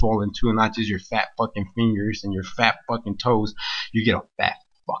dick is swollen too, not just your fat fucking fingers and your fat fucking toes. You get a fat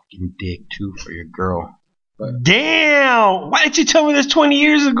fucking dick too for your girl. Damn! Why didn't you tell me this 20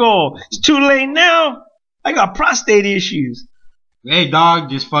 years ago? It's too late now. I got prostate issues. Hey dog,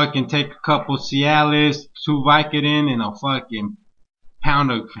 just fucking take a couple Cialis, 2 Vicodin, and a fucking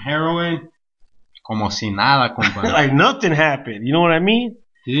pound of heroin. Como si nada, compa. Like nothing happened. You know what I mean?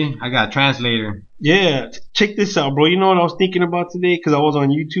 See, I got a translator. Yeah. Check this out, bro. You know what I was thinking about today? Because I was on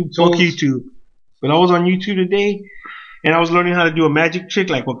YouTube. So- Fuck YouTube. But I was on YouTube today, and I was learning how to do a magic trick,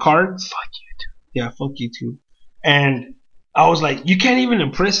 like with cards. Fuck YouTube. Yeah, fuck YouTube. And I was like, you can't even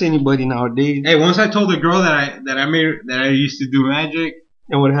impress anybody nowadays. Hey, once I told the girl that I used to do magic,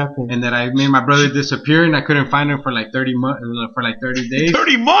 And what happened? and that I made my brother disappear, and I couldn't find him for like 30 months, for like 30 days.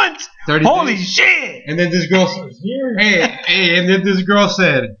 30 months? 30 Holy days. shit! And then this girl, and then this girl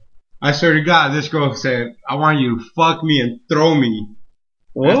said, I swear to God, this girl said, I want you to fuck me and throw me.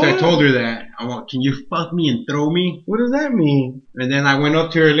 After I told her that, can you fuck me and throw me? What does that mean? And then I went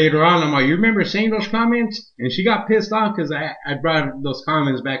up to her later on. I'm like, you remember saying those comments? And she got pissed off because I brought those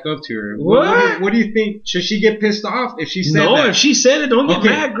comments back up to her. What do you think? Should she get pissed off if she said No, that? if she said it, don't get Okay.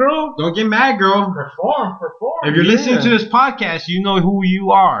 mad, girl. Don't get mad, girl. Perform. If you're Yeah. listening to this podcast, you know who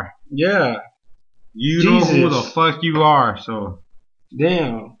you are. Yeah. You know who Jesus. the fuck you are. So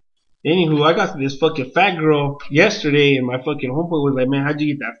Damn. Anywho, I got this fucking fat girl yesterday, and my fucking homeboy was like, man, how'd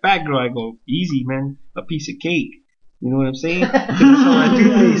you get that fat girl? I go, easy, man. A piece of cake. You know what I'm saying? 'Cause that's how I do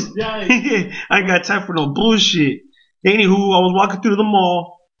this. I ain't got time for no bullshit. Anywho, I was walking through the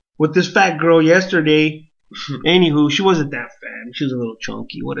mall with this fat girl yesterday. Anywho, she wasn't that fat. She was a little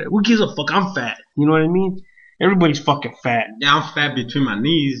chunky, whatever. Who gives a fuck? I'm fat. You know what I mean? Everybody's fucking fat. yeah, I'm fat between my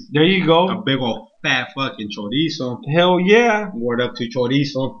knees. There you A go. big old fat fucking chorizo. Hell yeah. Word up to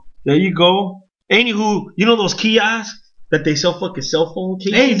chorizo. There you go. Anywho, you know those kiosks that they sell fucking cell phone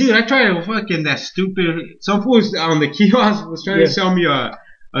cases? Hey, dude, I tried fucking that stupid. Some fools on the kiosk was trying Yeah. to sell me a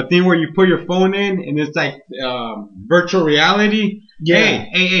thing where you put your phone in and it's like virtual reality. Yeah.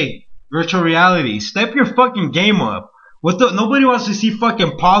 Hey, virtual reality. Step your fucking game up. Nobody wants to see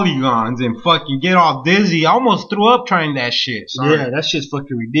fucking polygons and fucking get all dizzy. I almost threw up trying that shit. Sorry. Yeah, that shit's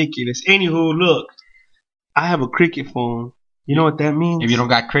fucking ridiculous. Anywho, look, I have a cricket phone. You know what that means? If you don't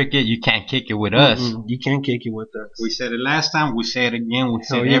got cricket, you can't kick it with us. You can't kick it with us. We said it last time. We say it again. We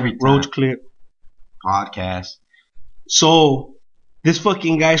say Hell it yeah. every time. Roach clip. Podcast. So, this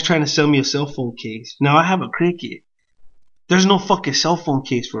fucking guy's trying to sell me a cell phone case. Now, I have a cricket. There's no fucking cell phone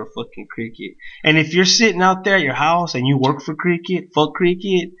case for a fucking cricket. And if you're sitting out there at your house and you work for cricket, fuck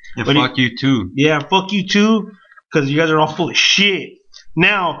cricket. And But fuck you too. Yeah, fuck you too, because you guys are all full of shit.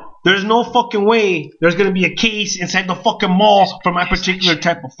 Now, there's no fucking way there's gonna be a case inside the fucking mall for my particular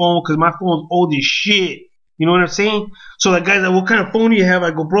type of phone, because my phone's old as shit. You know what I'm saying? So that guy's like, what kind of phone do you have?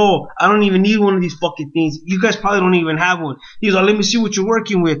 I go, bro, I don't even need one of these fucking things. You guys probably don't even have one. He's like, let me see what you're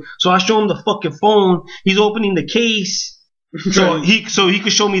working with. So I show him the fucking phone. He's opening the case. So he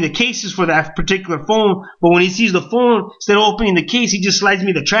could show me the cases for that particular phone, but when he sees the phone, instead of opening the case, he just slides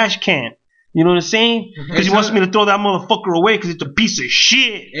me the trash can. You know what I'm saying? Because he wants me to throw that motherfucker away because it's a piece of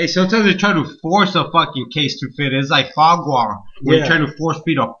shit. Hey, sometimes they try to force a fucking case to fit. It's like fogwa, where Yeah. you try to force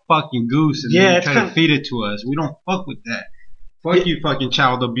feed a fucking goose and Yeah, then you it's try kinda- to feed it to us. We don't fuck with that. Fuck you fucking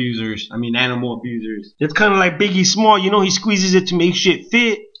child abusers. I mean animal abusers. It's kind of like Biggie Small. You know, he squeezes it to make shit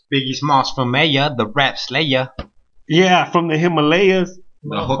fit. Biggie Smalls from Maya, the rap slayer. Yeah, from the Himalayas.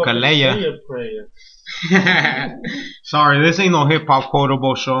 The Hokalea. Say a prayer. Sorry, this ain't no hip hop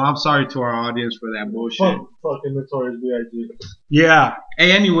quotable show. I'm sorry to our audience for that bullshit. Fucking Notorious B.I.G. Yeah.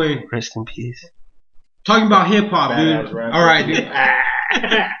 Hey, anyway, Rest in peace. talking about hip hop, Badass dude. rapper. All right, dude.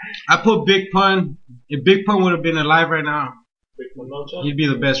 I put Big Pun. If Big Pun would have been alive right now, Big Manocha? he'd be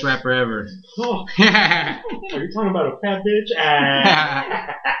the best rapper ever. Oh, are you talking about a fat bitch?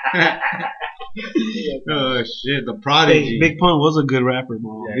 Oh shit, the Prodigy. Hey, Big Pun was a good rapper,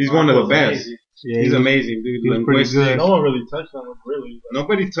 bro. Yeah, He's one of the best. amazing. Yeah, He's amazing, dude. he was pretty Linguistic. good. No one really touched on him, really.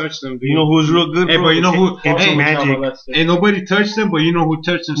 Nobody touched him, dude. You know who was real good, Hey, bro? but you know who? MC Hey, Magic. Ain't nobody touched him, but you know who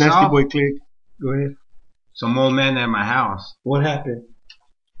touched himself? Nasty Boy Click. Go ahead. Some old man at my house. What happened?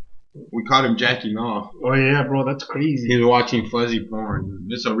 We caught him jacking off. Oh, yeah, bro. That's He crazy. was watching fuzzy porn.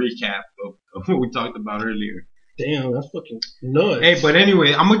 This is a recap of what we talked about earlier. Damn, that's fucking nuts. Hey, but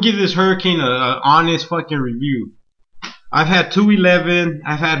anyway, I'm gonna give this Hurricane a honest fucking review. I've had 211,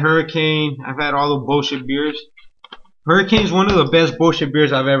 I've had Hurricane, I've had all the bullshit beers. Hurricane's one of the best bullshit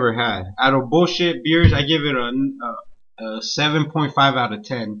beers I've ever had. Out of bullshit beers, I give it a 7.5 out of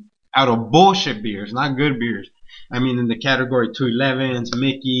 10. Out of bullshit beers, not good beers. I mean, in the category 211s,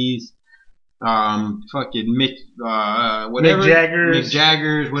 Mickey's, fucking whatever, Mick Jaggers. Mick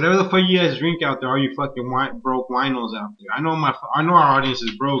Jaggers, whatever the fuck you guys drink out there, all you fucking broke winos out there. I know our audience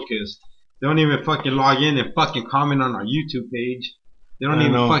is broke, cause they don't even fucking log in and fucking comment on our YouTube page. They don't I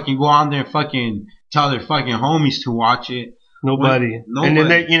even know. fucking go on there and fucking tell their fucking homies to watch it. Nobody. Nobody. And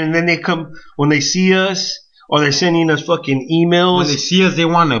then and then they come when they see us, or they're sending us fucking When emails. they see us, they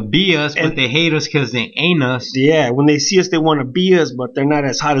want to be us, but And- they hate us because they ain't us. Yeah, when they see us, they want to be us, but they're not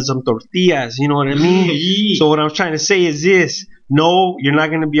as hot as some tortillas. You know what I mean? Yeah. So what I'm trying to say is this: no, you're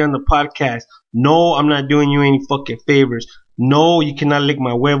not gonna be on the podcast. No, I'm not doing you any fucking favors. No, you cannot lick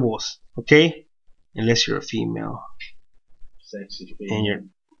my huevos, okay? Unless you're a female Sexy and you're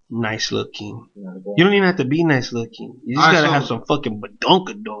nice looking. You You don't even have to be nice looking. You just Alright, gotta so- have some fucking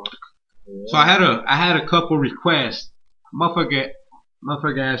badonkadonk. So I had a couple requests. Motherfucker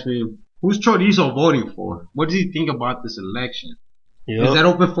asked me, who's Chorizo voting for? What does he think about this election? Is that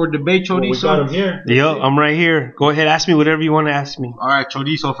open for debate, Well, we got him Chorizo? here. Yep, I'm right here. Go ahead, ask me whatever you want to ask me. Alright,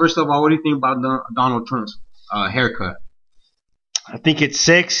 Chorizo, first of all, what do you think about Donald Trump's haircut? I think it's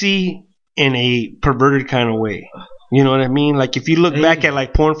sexy in a perverted kind of way. You know what I mean? Like if you look back at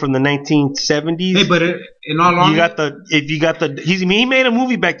like porn from the 1970s, Hey, but in all honesty, he made a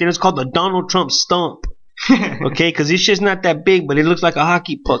movie back then. It's called the Donald Trump Stump. Okay, because this shit's not that big, but it looks like a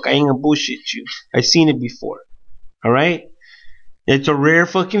hockey puck. I ain't gonna bullshit you. I've seen it before. All right, it's a rare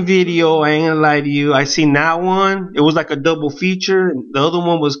fucking video. I ain't gonna lie to you. I seen that one. It was like a double feature. And the other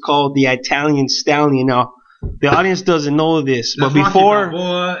one was called the Italian Stallion. Now the audience doesn't know this, but Let's watch it, before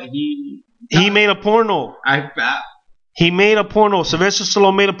my boy. he made a porno. He made a porno. Sylvester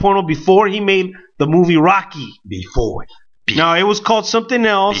Stallone made a porno before he made the movie Rocky. Before. Now it was called something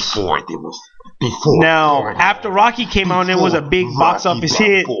else. Now after Rocky came out, and it was a big box office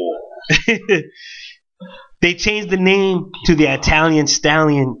hit. They changed the name to the Italian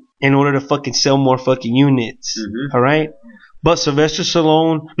Stallion in order to fucking sell more fucking units. Mhm. All right, but Sylvester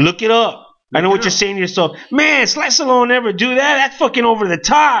Stallone, look it up. I know what you're saying to yourself. Man, Sly Stallone never do that. That's fucking over the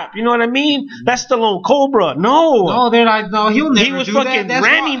top. You know what I mean? That's Stallone Cobra. No, they're like, no, he'll never he was do fucking that.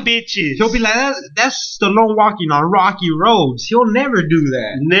 ramming bitches. He'll be like, that's Stallone walking on rocky roads. He'll never do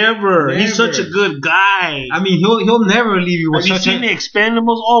that. Never. He's Never. such a good guy. I mean, he'll never leave you with Have you such seen a... The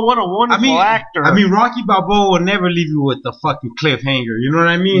Expendables? Oh, what a wonderful actor. I mean, Rocky Balboa will never leave you with the fucking cliffhanger. You know what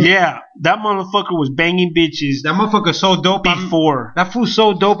I mean? yeah, that motherfucker was banging bitches That motherfucker's so dope. before. That fool's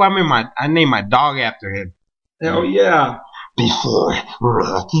so dope. I named my dog after him. Hell yeah. Before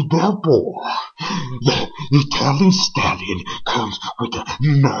Rocky Balboa, the Italian Stallion comes with a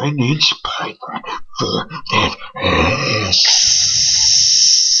 9-inch pipe for that ass.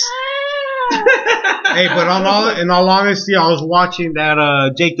 Hey, but in all honesty, I was watching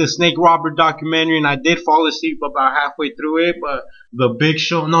that Jake the Snake Robber documentary, and I did fall asleep about halfway through it. But the Big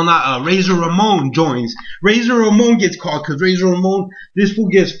Show, no, not Razor Ramon joins. Razor Ramon gets called because Razor Ramon, this fool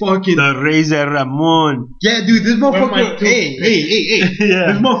gets fucking. The Razor Ramon. Yeah, dude, this my motherfucker. Hey.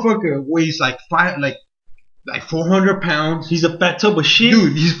 Yeah. This motherfucker weighs like 400 pounds. He's a fat tub of shit.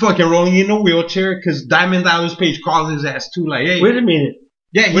 Dude, he's fucking rolling in a wheelchair because Diamond Dallas Page calls his ass too. Like, hey, Wait a minute.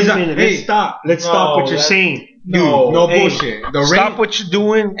 yeah, Wait he's a like, minute. hey, Let's stop. Let's No, stop what you're that's- saying. dude, no Hey, bullshit. The Stop what you're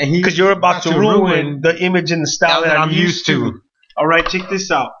doing And he- because you're about to about to ruin ruin the image and the style that I'm used to. All right, check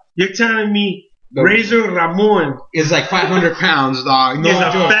this out. You're telling me The- Razor Ramon is like 500 pounds, dog. No is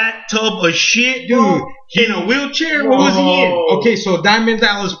a joke. fat tub of shit, Dude, in a wheelchair? What was he in? Okay, so Diamond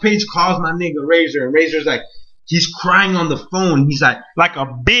Dallas Page calls my nigga Razor, and Razor's like, He's crying on the phone. He's like a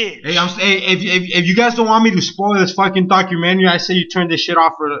bitch. Hey, if you guys don't want me to spoil this fucking documentary, I say you turn this shit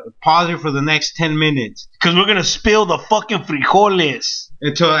off pause it for the next 10 minutes. Because we're going to spill the fucking frijoles.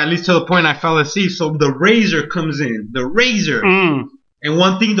 At least to the point I fell asleep. So the razor comes in. The razor. And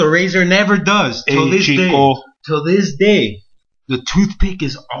one thing the razor never does till this day, the toothpick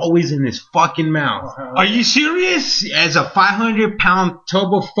is always in his fucking mouth. Are you serious? As a 500-pound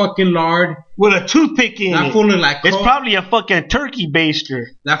tub of fucking lard with a toothpick in that fool look like it's probably a fucking turkey baster.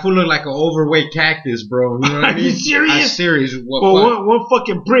 That fool look like an overweight cactus, bro. You know what I mean? Are you serious? I'm serious. Well, one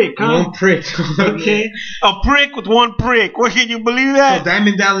fucking prick, huh? One prick. Okay. A prick with one prick. What, can you believe that? So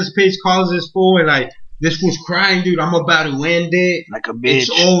Diamond Dallas Page calls this fool and like, this fool's crying, dude. I'm about to end it. Like a bitch.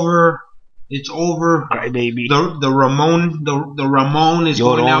 It's over. It's over. Cry baby. The Ramon is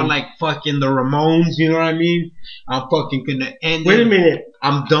going out like fucking the Ramones. You know what I mean? I'm fucking gonna end it. Wait a minute.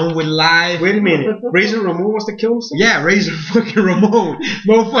 I'm done with life. Wait a minute. Razor Ramon wants to kill himself? Yeah, Razor fucking Ramon.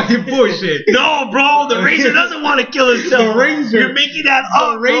 No fucking bullshit. No, bro. The Razor doesn't want to kill himself. The Razor. You're making that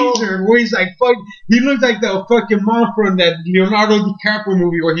up, The Razor. Where he's like, fuck. He looks like the fucking mom from that Leonardo DiCaprio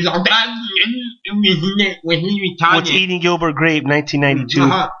movie where he's like, when he retired. What's Eating Gilbert Grape,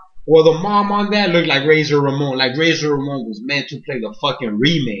 1992. Well, the mom on that looked like Razor Ramon. Like Razor Ramon was meant to play the fucking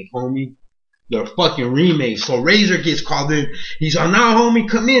remake, homie. The fucking remake. So Razor gets called in. He's like, nah, homie,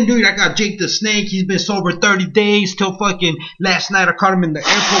 come in, dude. I got Jake the Snake. He's been sober 30 days till fucking last night. I caught him in the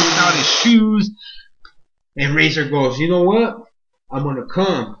airport without his shoes. And Razor goes, you know what? I'm gonna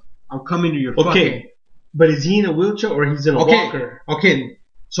come. I'm coming to your fucking. But is he in a wheelchair or he's in a walker? Okay.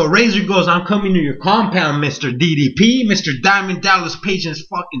 So Razor goes, I'm coming to your compound, Mr. DDP, Mr. Diamond Dallas Page's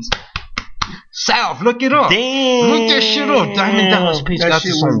fucking self. Look it up. Damn. Look that shit up. Diamond Dallas Page got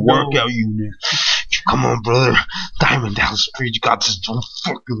this own workout unit. Come on, brother. Diamond Dallas Page got this own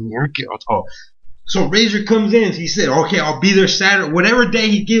fucking workout. Oh. So Razor comes in. He said, okay, I'll be there Saturday, whatever day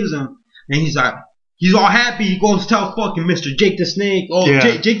he gives him. And he's like, he's all happy. He goes to tell fucking Mr. Jake the Snake. Oh,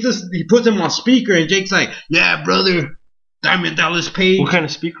 yeah. Jake he puts him on speaker, and Jake's like, yeah, brother. Diamond Dallas Page. What kind of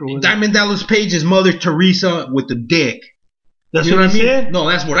speaker was Diamond Dallas Page is Mother Teresa with the dick. That's what I mean? Said? No,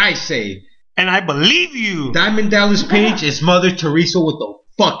 that's what I say. And I believe you. Diamond Dallas Page is Mother Teresa with the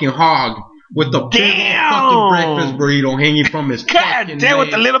fucking hog. With the fucking breakfast burrito hanging from his fucking damn,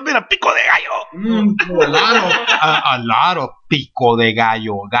 with a little bit of pico de gallo. A lot of pico de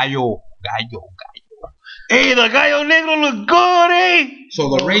gallo. Gallo. Hey, the gallo negro look good, eh?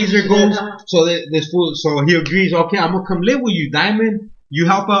 So the Razor goes. So this fool. So he agrees. Okay, I'm gonna come live with you, Diamond. You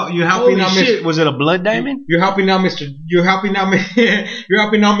help out. You helping out, Mr. Was it a blood diamond? You're helping out, Mr. You're helping out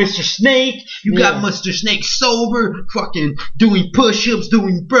Mr. Snake. You got Mr. Snake sober, fucking doing push-ups,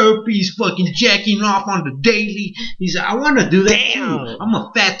 doing burpees, fucking jacking off on the daily. He's like, I want to do that too. I'm a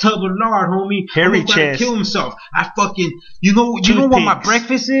fat tub of lard, homie. Hairy chest. Kill himself. I fucking. You know what my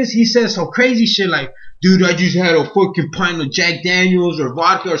breakfast is? He says some crazy shit like, dude, I just had a fucking pint of Jack Daniels or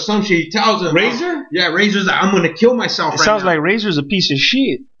vodka or some shit. He tells him. Razor? Yeah, Razor's like, I'm gonna kill myself. Sounds like Razor's a piece of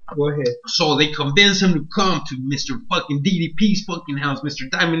shit. Go ahead. So they convince him to come to Mr. fucking DDP's fucking house, Mr.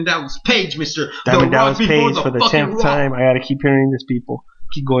 Diamond Dallas Page, Mr. Diamond Dallas Page for the 10th time. I gotta keep hearing this, people.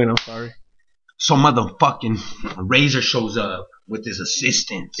 Keep going, I'm sorry. So motherfucking Razor shows up with his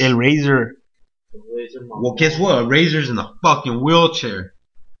assistant. El Razor. Well, guess what? Razor's in a fucking wheelchair.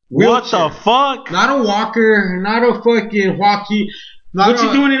 What the fuck? Not a walker, not a fucking walkie. What's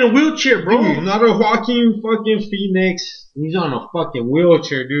he doing in a wheelchair, bro? Dude, not a Joaquin fucking Phoenix. He's on a fucking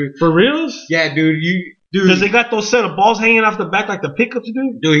wheelchair, dude. For reals? Yeah, dude. Dude. Does they got those set of balls hanging off the back like the pickups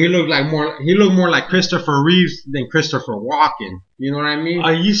do? Dude, he looked more like Christopher Reeves than Christopher Walken. You know what I mean?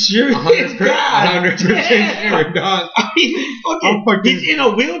 Are you serious? 100% serious, dog. He's in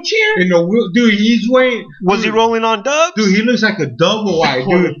a wheelchair? Dude, he's weighing. Was he rolling on dubs? Dude, he looks like a double wide,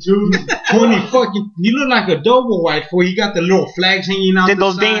 dude. 20 fucking. He looked like a double wide fool. He got the little flags hanging out. Did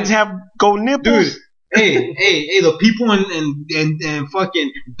those Danes have gold nipples? Dude. Hey, the people in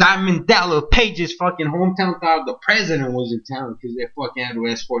fucking Diamond Dallas Page's fucking hometown thought the president was in town because they fucking had to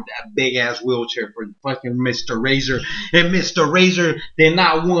escort that big ass wheelchair for fucking Mr. Razor. And Mr. Razor did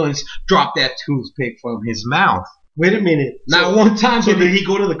not once drop that toothpick from his mouth. Wait a minute. Not one time. So did he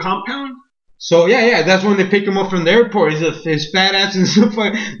go to the compound? So yeah, that's when they pick him up from the airport. His fat ass and stuff.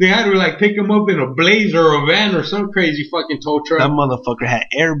 They had to like pick him up in a Blazer or a van or some crazy fucking tow truck. That motherfucker had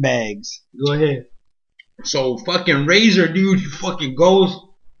airbags. Go ahead. So fucking Razor, dude, he fucking goes.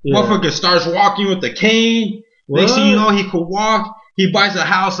 Yeah. Motherfucker starts walking with the cane. Next thing you know, he could walk. He buys a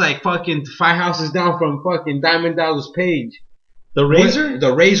house like fucking 5 houses down from fucking Diamond Dallas Page. The Razor?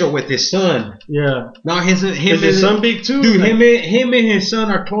 The Razor with his son. Yeah. Now his son big too? Dude, him and his son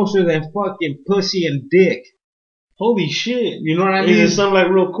are closer than fucking pussy and dick. Holy shit! You know what I Is mean? the sun like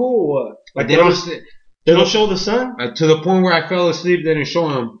real cool? Or what? Like They don't show the sun. to the point where I fell asleep. They didn't show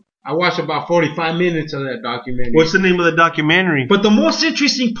him. I watched about 45 minutes of that documentary. What's the name of the documentary? But the most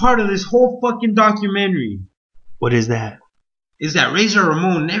interesting part of this whole fucking documentary What is that? is that Razor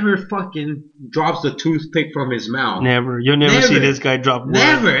Ramon never fucking drops the toothpick from his mouth. Never. You'll never Never. see this guy drop one.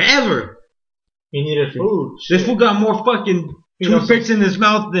 Never, ever. He needed food. This fool got more fucking toothpicks in his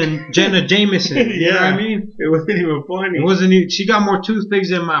mouth than Jenna Jameson. You know what I mean? It wasn't even funny. It wasn't even, she got more toothpicks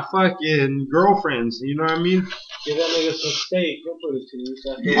than my fucking girlfriends. You know what I mean? Give that nigga some steak. He'll put it to you.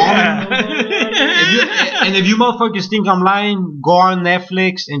 Yeah. If you motherfuckers think I'm lying, go on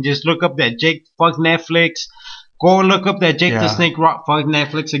Netflix and just look up that Jake fuck Netflix. Go and look up that Jake the Yeah. Snake Rock fuck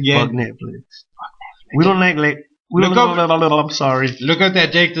Netflix again. Fuck Netflix. We don't like. We Look don't. up- I'm sorry. Look up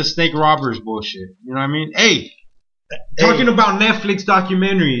that Jake the Snake Robbers bullshit. You know what I mean? Hey, talking about Netflix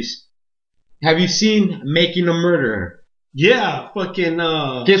documentaries. Have you seen Making a Murderer? Yeah. Fucking.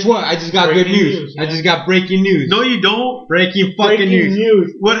 Guess what? I just got Breaking good news. news, I just got breaking news. No, you don't. Breaking fucking Breaking news.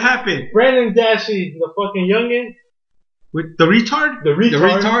 news. What happened Brandon Dassey, the fucking youngin, with the retard? the The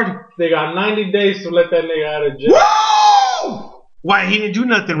retard, retard? they got 90 days to let that nigga out of jail. Whoa! Why he didn't do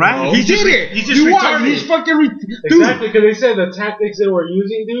nothing, right? No. He did it. He's just You retarded. are. He's fucking dude. Exactly, because they said the tactics they were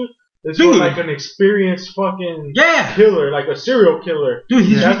using, dude, this was Dude. like an experienced fucking Yeah, killer, like a serial killer. dude.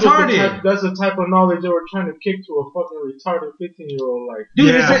 He's That's what the retarded. type, that's the type of knowledge they were trying to kick to a fucking retarded 15-year-old. Like, Dude,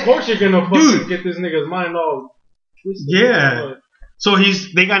 Yeah. it's of a- course you're gonna fucking Dude. get this nigga's mind all twisted. Yeah. So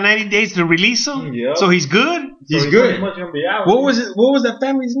they got 90 days to release him. Yeah. So he's good. He's So good. pretty much gonna be out. What was it? What was that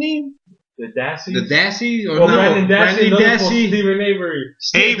family's name? The Dassey? The Dassey or Well, no? Brandon Dassey, Brandon Dassey,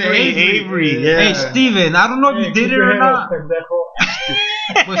 Stephen Avery. Avery. Yeah. Hey, Steven, I don't know if you did keep it your or head not. up,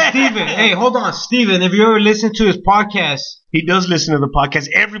 pendejo. But Steven, hey, hold on, Steven, if you ever listen to his podcast, He does listen to the podcast.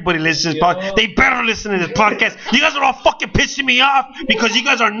 Everybody listens to his Yeah. podcast. They better listen to this podcast. You guys are all fucking pissing me off because you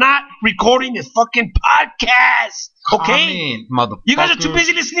guys are not recording this fucking podcast. Okay? motherfucker. You guys are too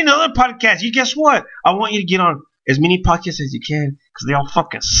busy listening to other podcasts. You guess what? I want you to get on as many podcasts as you can because they all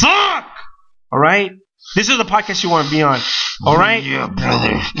fucking suck. All right? This is the podcast you want to be on. All right? Yeah,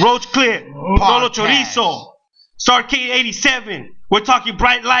 brother. Roach Clip, Polo Podcast. Chorizo, Starcade 87. We're talking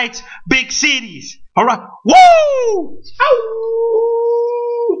bright lights, big cities. All right? Woo!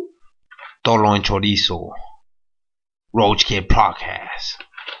 Tolo en Chorizo. Roach Kid Podcast.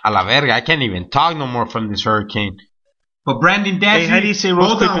 A la verga, I can't even talk no more from this hurricane. But Brandon Dassey. Hey, how do you say roach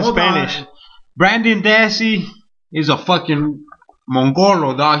hold clip on, in hold on. Spanish? Brandon Dassey is a fucking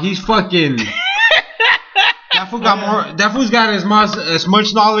Mongolo, dog. He's fucking. That fool's got as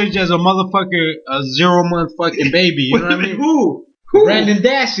much knowledge as a motherfucker, a 0-month fucking baby. You know what I mean? Who? Brandon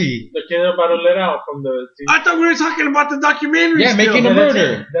Dassey. The kid about to let out from the TV. I thought we were talking about the documentary. Yeah, still. Making a Yeah, that's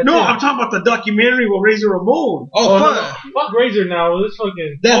Murder. it. That's No, it. I'm talking about the documentary with Razor Ramon. Oh, no, fuck. fuck Razor now. This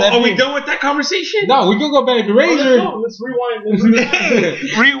fucking. Are we done with that conversation? No, we can go back to Oh, let's Razor. go. Let's rewind.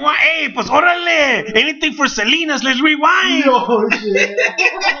 Hey, rewind. Hey, pues órale. Anything for Salinas. Let's rewind. Yo, shit.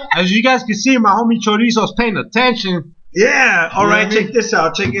 As you guys can see, my homie Chorizo's paying attention. Yeah. All You know right. what I mean? Check this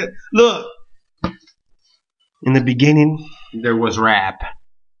out. Check it. Look. In the beginning, There was rap.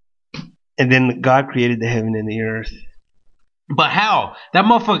 and then God created the heaven and the earth. But how? That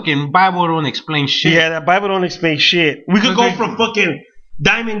motherfucking Bible don't explain shit. Yeah, that Bible don't explain shit. We could go Okay. from fucking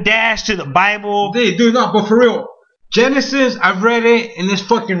Diamond Dash to the Bible. Dude, no, but for real. Genesis, I've read it, and it's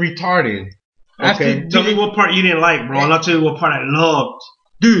fucking retarded. Okay. Tell me what part you didn't like, bro. And I'll tell you what part I loved.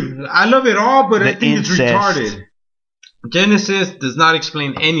 Dude, I love it all, but I The think it's incest. retarded. Genesis does not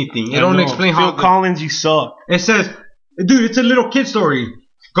explain anything. It I don't know. explain Phil how. Collins, you suck. It says, dude, it's a little kid story.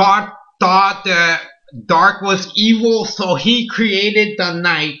 God thought that dark was evil, so he created the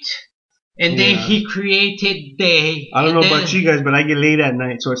night. And then Yeah. he created day. I don't and know then- about you guys, but I get laid at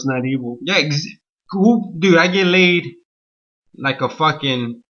night, so it's not evil. Yeah, dude, I get laid like a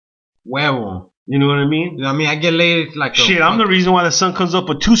fucking huevo. You know what I mean? You know what I mean? I get laid like a Shit, I'm the reason why the sun comes up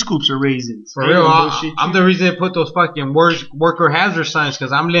with 2 scoops of raisins. For I ain't real, gonna bullshit I'm you. the reason they put those fucking worker hazard signs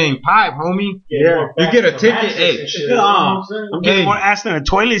because I'm laying pipe, homie. Yeah. You get a ticket, Access hey. and shit, you know what I'm saying? I'm getting Hey. more ass than a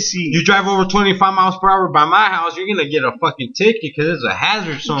toilet seat. You drive over 25 miles per hour by my house, you're gonna get a fucking ticket because it's a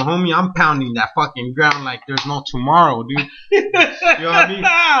hazard zone, homie. I'm pounding that fucking ground like there's no tomorrow, dude. You know what I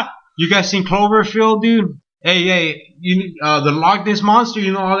mean? You guys seen Cloverfield, dude? Hey, the Loch Ness Monster,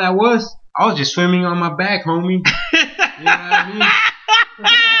 you know all that was? I was just swimming on my back, homie. You know what I mean?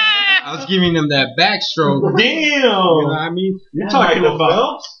 I was giving them that backstroke. Damn. You know what I mean? You're talking Michael about.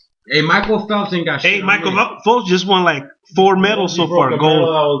 Phelps? Hey, Michael Phelps ain't got shit. Hey, on Michael me. Phelps just won like 4 medals He so broke far. a medal Gold.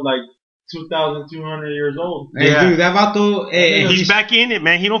 that was like 2,200 years old. Hey, Yeah. dude, that vato, hey, He's back in it,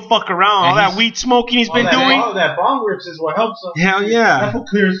 man. He don't fuck around. All that weed smoking he's been doing. All that bong rips is what helps him. Hell yeah. That will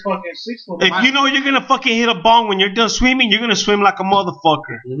clear his fucking 6 foot. If you know you're gonna fucking hit a bong when you're done swimming, you're gonna swim like a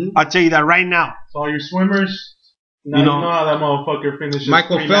motherfucker. I'll tell you that right now. So all your swimmers, now You you know- know how that motherfucker finishes.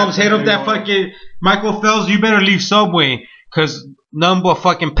 Michael 3 Phelps, laps hit up and that then fucking, Michael Phelps, you better leave Subway, cause none but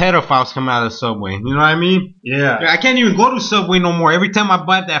fucking pedophiles come out of Subway. You know what I mean? Yeah. I can't even go to Subway no more. Every time I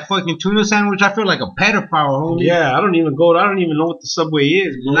buy that fucking tuna sandwich, I feel like a pedophile, homie. Yeah, I don't even go. I don't even know what the Subway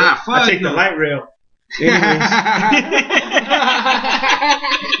is, bro. Nah, fuck I take no. the light rail.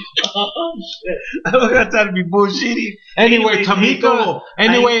 Oh shit! I don't got time to be bullshitty. Anyway, Anyways, Tamika.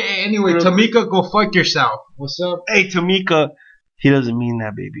 hey, Anyway, Tamika, go fuck yourself. What's up? Hey, Tamika, he doesn't mean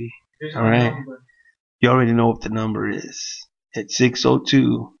that, baby. Here's All my right. number. You already know what the number is. It's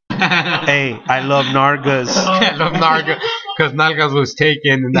 602. Hey, I love Nargas. I love Narga because Nalgas was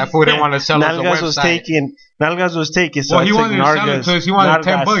taken and that fool didn't want to sell us the Nalgas website. was taken. Nalgas was taken. So Well, I he took wanted to sell it Nargas. to us. He wanted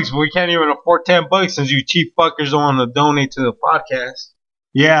Nargas. $10, but we can't even afford $10 since you cheap fuckers don't want to donate to the podcast.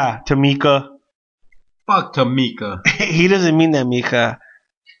 Yeah, Tamika. Fuck Tamika. He doesn't mean that, Mika.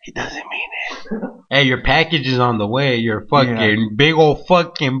 He doesn't mean it. Hey, your package is on the way. Your fucking big old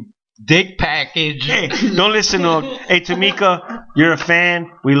fucking dick package. Hey, don't listen to him. Hey, Tamika, you're a fan.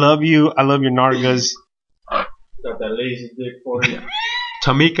 We love you. I love your Nargas. Got that lazy dick for you.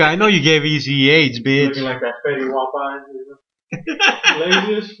 Tamika, I know you gave Easy AIDS, bitch. Looking like that Fetty Wap eyes. You know?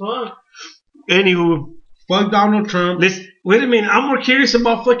 Lazy as fuck. Anywho, Fuck Donald Trump. listen, wait a minute. I'm more curious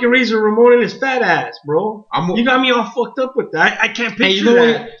about fucking Razor Ramon and his fat ass, bro. You got me all fucked up with that. I can't picture Hey, you know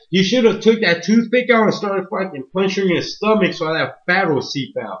that. what? You should have took that toothpick out and started fucking punching his stomach so that fat will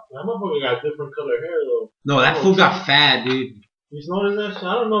seep out. That motherfucker got different color hair though. No, that fool got fat, dude. You noticed that shit?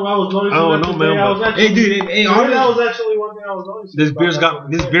 I don't know if I was noticing I don't that know, today. man, I was but- actually, Hey, dude. Hey, that honestly, was actually one thing I was noticing. This about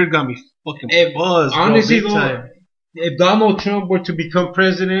that beard got me fucking Hey, buzzed, bro, honestly, big though, time. if Donald Trump were to become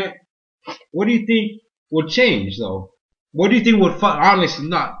president, what do you think would change, though? What do you think would honestly,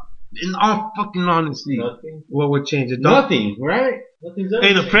 not in all fucking honesty, Nothing. What would change it? nothing, right? Nothing's ever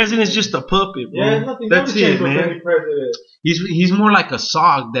Hey, the changed. president's just a puppet, bro. Yeah, nothing's That's ever changed it, with man. any president. He's more like a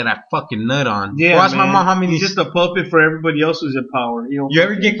sock that I fucking nut on. Yeah, Well, ask my man. mom how many. He's just a puppet for everybody else who's in power. You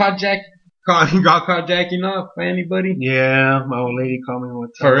ever get caught got jacking off by anybody? Yeah, my old lady called me one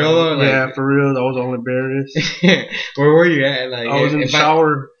time. For real, though? Like- Yeah, for real. I was all embarrassed. Where were you at? Like, I was in the if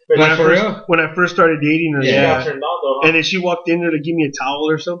shower. Like, for real? When I first started dating her, Yeah. yeah. Turned on though, huh? And then she walked in there to give me a towel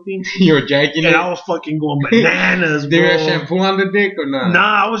or something. You were jacking And it? I was fucking going bananas, Did you have bro. shampoo on the dick or not?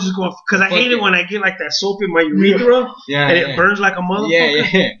 Nah, I was just going, because I Fuck hate it it. when I get like that soap in my urethra Yeah, and yeah. it burns like a motherfucker. Yeah,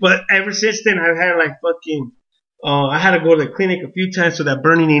 yeah. But ever since then, I've had like fucking. I had to go to the clinic a few times, so that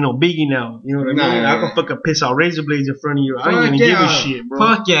burning ain't no biggie now. You know what I mean? Nah. I can fucking piss out razor blades in front of you. I don't Fuck even give yeah. a shit, bro.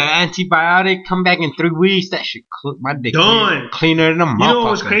 Fuck yeah, antibiotic, come back in 3 weeks. That shit, my dick Done. cleaner than a motherfucker. You know what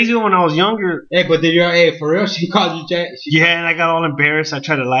was crazy when I was younger? Hey, but did you, hey, for real, she called you jack? Yeah, and I got all embarrassed. I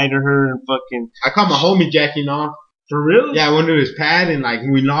tried to lie to her and fucking. I called my homie jacking off. For real? Yeah, I went to his pad and like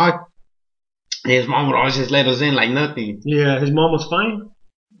we knocked. And his mom would always just let us in like nothing. Yeah, his mom was fine.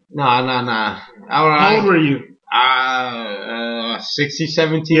 Nah. How old were you? 16,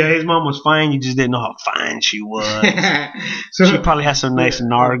 17. Yeah, his mom was fine. You just didn't know how fine she was. So She probably had some nice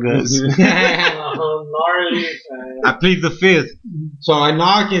nargas. Gnarly. I plead the fifth. So I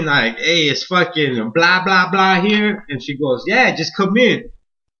knock and like, hey, it's fucking blah blah blah here, and she goes, yeah, just come in.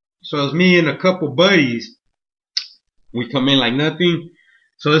 So it's me and a couple buddies. We come in like nothing.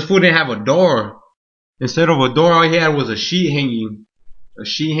 So this fool didn't have a door. Instead of a door, all he had was a sheet hanging. A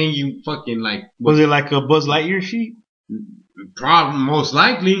sheet hanging fucking like. Was it like a Buzz Lightyear sheet? Problem most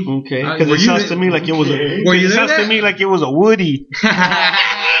likely. Okay, Were because it you sounds there? to me like it was a. Were you It there? sounds to me like it was a Woody.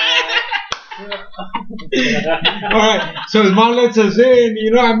 Alright, so his mom lets us in,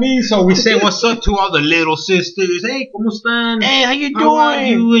 you know what I mean? So we say what's up to all the little sisters. Hey, ¿cómo están? Hey, how you How are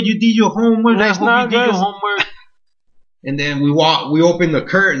doing? you? You did your homework. Nice I hope you did your nuggets. homework. And then we open the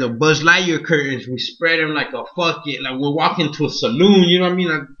curtain, the Buzz Lightyear curtains. We spread them like a fuck it, like we're walking to a saloon. You know what I mean?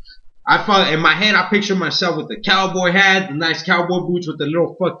 Like, I thought in my head, I picture myself with the cowboy hat, the nice cowboy boots, with the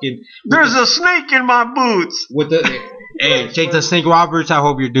little fucking. There's a snake in my boots. With the hey, take the St. Roberts. I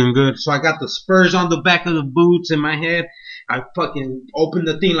hope you're doing good. So I got the spurs on the back of the boots in my head. I fucking open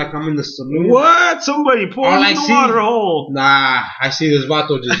the thing like I'm in the saloon. What? Somebody pour All in I the see- water hole. Nah, I see this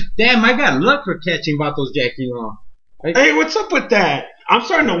vato just. Damn, I got luck for catching vatos jacking off. Hey, what's up with that? I'm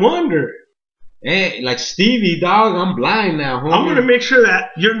starting to wonder. Hey, like Stevie, dog, I'm blind now, homie. I'm gonna make sure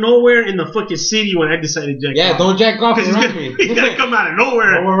that you're nowhere in the fucking city when I decide to jack off. Yeah, don't jack off Because around me. he's gonna come out of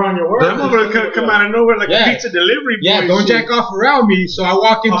nowhere. Nowhere around your work. I'm gonna come out of nowhere like Yeah. a pizza delivery boy. Yeah, don't and shit. jack off around me. So I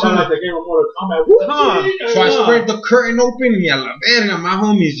walk into Like the... the game of Mortal Kombat. Huh. So I spread the curtain open. Yeah, la verga, my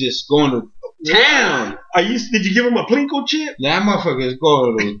homie's just going to town. Did you give him a Plinko chip? That motherfucker is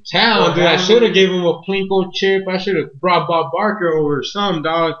going to town, dude. I should have gave him a Plinko chip. I should have brought Bob Barker over or something,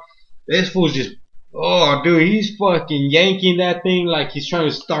 dog. This fool's just... Oh, dude, he's fucking yanking that thing like he's trying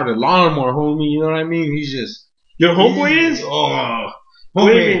to start a lawnmower, homie. You know what I mean? He's just... Your homeboy is? Oh. Wait a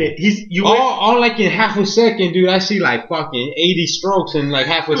Homie. minute. All like in half a second, dude. I see like fucking 80 strokes in like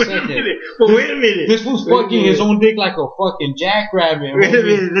half a Wait a second. minute. But wait a minute. This fool's Wait a fucking his minute. own dick like a fucking jackrabbit. Wait a homie.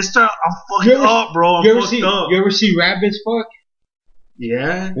 minute. Let's start. I'm You fucked ever- up, bro. You I'm ever fucked see? up. You ever see rabbits fuck?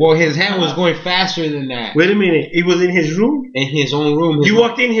 Yeah. Well, his hand was going faster than that. Wait a minute. He was in his room? In his own room. His, You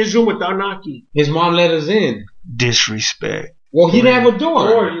walked in his room without knocking. his mom let us in. Disrespect. Well, he didn't have a door.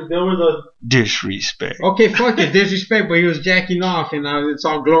 There was a Disrespect. Okay, fuck it, disrespect, but he was jacking off, and it's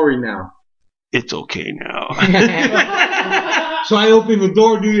all glory now. It's okay now. So I opened the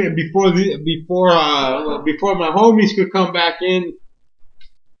door, dude, and before my homies could come back in,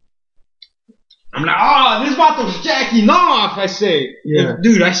 I'm like, oh, this vato's jacking off, I say. Yeah.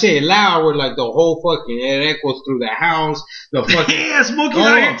 Dude, I say it loud where like the whole fucking, it echoes through the house, the fucking, Yeah, Smokey's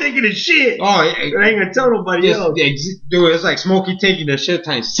out here taking a shit. oh, I ain't gonna tell nobody else. dude, it's like Smokey taking the shit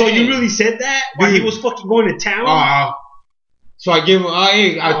times. So 10. you really said that while he Dude. was fucking going to town? So I give him,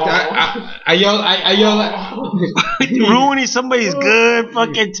 I yell, Ruining somebody's good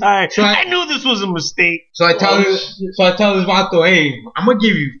fucking time. So I knew this was a mistake. So I tell this vato, hey, I'm gonna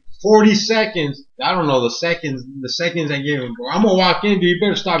give you 40 seconds. I don't know the seconds I give him. I'm gonna walk in, dude. You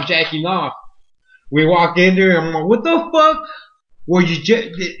better stop jacking off. We walk in there. I'm like, what the fuck? Well,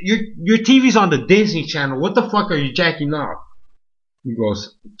 your TV's on the Disney Channel. What the fuck are you jacking off? He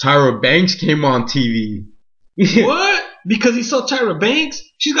goes, Tyra Banks came on TV. What? Because he saw Tyra Banks?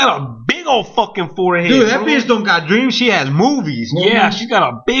 She's got a big old fucking forehead. Dude, that bro. bitch don't got dreams. She has movies. Yeah, she's got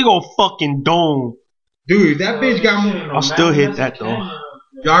a big old fucking dome. Dude, that bitch got. I'll still hit that though.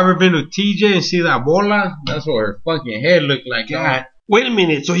 Y'all ever been to TJ and see that bola? That's what her fucking head looked like. God. Wait a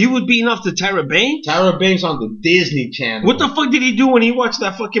minute. So he was beating off to Tyra Banks? Tyra Banks on the Disney Channel. What the fuck did he do when he watched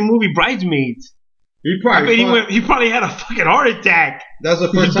that fucking movie Bridesmaids? He I bet probably. he probably had a fucking heart attack. That's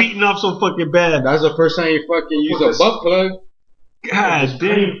the He was first time. beating off so fucking bad. That's the first time you fucking use a butt plug. God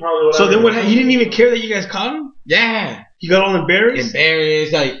damn. So then what? He didn't even care that you guys caught him? Yeah. He got all embarrassed?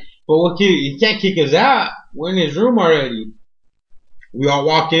 Embarrassed. Like, but what? He can't kick us out. We're in his room already. We all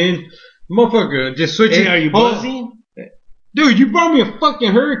walk in. Motherfucker, just switching. Hey, are you Oh, buzzing? dude, you brought me a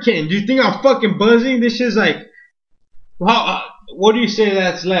fucking hurricane. Do you think I'm fucking buzzing? This shit's like, what do you say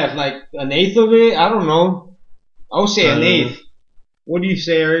that's left? Like an eighth of it? I don't know. I would say an eighth. What do you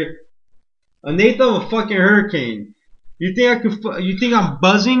say, Eric? An eighth of a fucking hurricane. You think I'm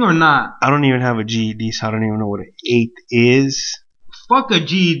buzzing or not? I don't even have a GED, so I don't even know what an eighth is. Fuck a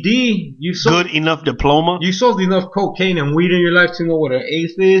GED. Good enough diploma? You sold enough cocaine and weed in your life to know what an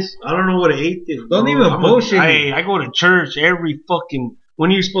eighth is. I don't know what an eighth is. Don't bro. even bullshit me. Hey, I go to church every fucking. When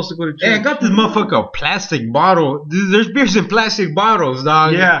are you supposed to go to church? Hey, I got this motherfucker plastic bottle. Dude, there's beers in plastic bottles,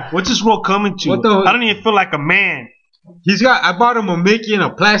 dog. Yeah, what's this world coming to? What the- I don't even feel like a man. I bought him a Mickey in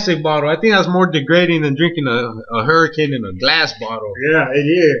a plastic bottle. I think that's more degrading than drinking a hurricane in a glass bottle. Yeah, it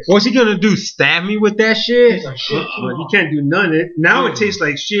is. What's he gonna do? Stab me with that shit? But you can't do none of it. Now it tastes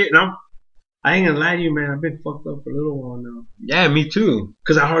like shit, and I ain't gonna lie to you, man. I've been fucked up for a little while now. Yeah, me too.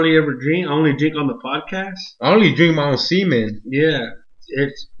 Cause I hardly ever drink. I only drink on the podcast. I only drink my own semen. Yeah,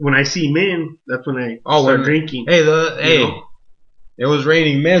 it's when I see men, that's when I Oh, start when- drinking. Hey, You know? it was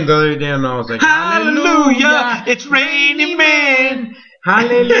raining men the other day, and I was like, Hallelujah! It's raining men.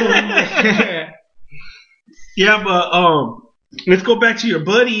 Hallelujah. Yeah, but let's go back to your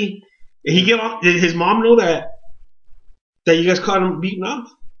buddy. Did he get off? Did his mom know that you guys caught him beating off?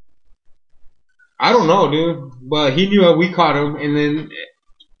 I don't know, dude, but he knew that we caught him. And then,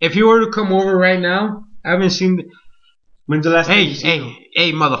 if he were to come over right now, I haven't seen. When's the last time you seen him?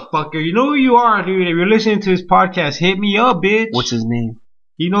 Hey, motherfucker! You know who you are, dude. If you're listening to this podcast, hit me up, bitch. What's his name?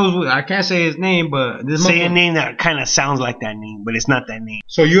 He knows. I can't say his name, but this Say a motherfucker- name that kind of sounds like that name, but it's not that name.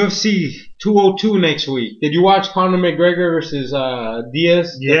 So UFC 202 next week. Did you watch Conor McGregor versus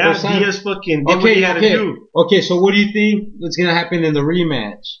Diaz? the Yeah, first time? Diaz fucking did what he had to do. Okay, so what do you think is gonna happen in the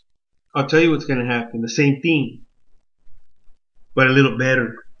rematch? I'll tell you what's gonna happen. The same thing, but a little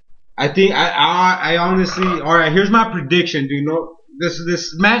better. I think I honestly. All right, here's my prediction, dude. No,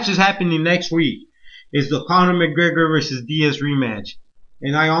 this match is happening next week. It's the Conor McGregor versus Diaz rematch.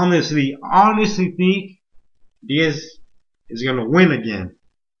 And I honestly think Diaz is gonna win again.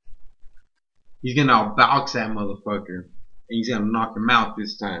 He's gonna outbox that motherfucker. And he's gonna knock him out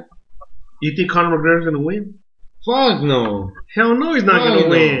this time. You think Conor McGregor's gonna win? Fuck no. Hell no, he's not Hell gonna no.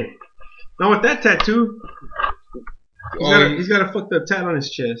 win. Not with that tattoo. Oh, He's got a fucked up tat on his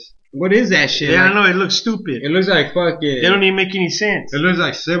chest. what is that shit? Yeah, Like, I know, it looks stupid. It looks like fucking. They don't even make any sense. It looks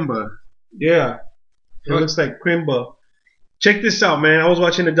like Simba. Yeah. It looks like Krimba. Check this out, man. I was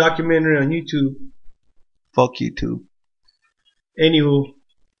watching a documentary on YouTube. Fuck YouTube. Anywho,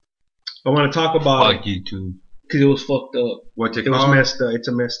 I want to talk about Fuck you too. because it was fucked up. What's it It was called? messed up. It's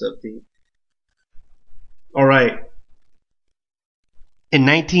a messed up thing. All right. In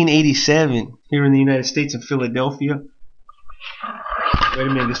 1987, here in the United States in Philadelphia. Wait a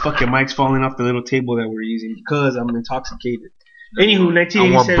minute, this fucking mic's falling off the little table that we're using because I'm intoxicated. Anywho,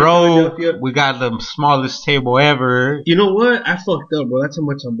 1987, Philadelphia. We got the smallest table ever. You know what? I fucked up, bro. That's how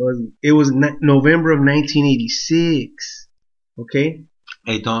much I'm buzzing. It was November of 1986. Okay?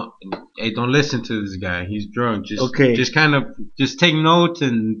 Hey, don't listen to this guy. He's drunk. Just take notes,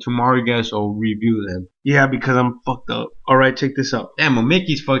 and tomorrow you guys will review them. Yeah, because I'm fucked up. All right, check this out. Damn, well,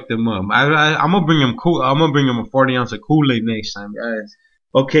 Mickey's fucked them up. I'm gonna bring him I'm gonna bring him a 40 ounce of Kool-Aid next time, guys.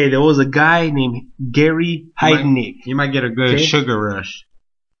 Okay, there was a guy named Gary Heidnik. You might get a good sugar rush.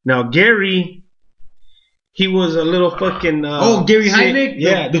 Now, Gary, he was a little fucking. Gary sick. Heidnik?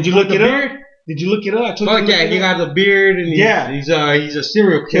 Yeah. The- Did you with look the it beard? up? Did you look it up? I told you to Fuck look yeah, it he up. got the beard and he's a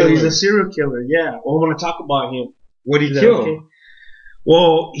serial killer. He's a serial killer. Yeah. Well, I want to talk about him. What did he Is that kill? okay?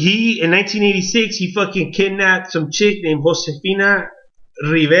 Well, in 1986, he fucking kidnapped some chick named Josefina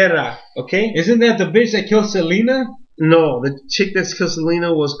Rivera. Okay? Isn't that the bitch that killed Selena? No, the chick that's killed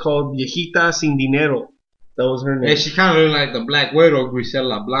Selena was called Viejita Sin Dinero. That was her name. Yeah, she kind of looked like the Black Widow,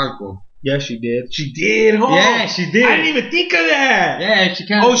 Grisela Blanco. Yeah, she did. She did, huh? Yeah, she did. I didn't even think of that. Yeah, she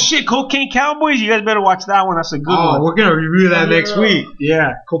kind of. Oh shit, Cocaine Cowboys. You guys better watch that one. That's a good one. We're gonna review that next week.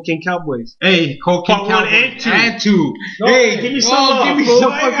 Yeah, Cocaine Cowboys. Hey, Cocaine Part one Cowboys and two. and 2. Hey, give me no, some love. give me fool.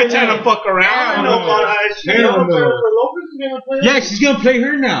 some I ain't fucking trying to love. fuck around. Hell No, no. about that shit. Hell no. Lopez is gonna play. Yeah, she's gonna play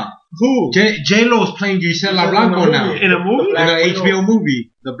her now. Who? J-Lo's playing Gisela Blanco now. In a movie? In an HBO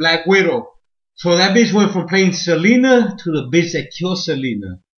movie, The Black Widow. So that bitch went from playing Selena to the bitch that killed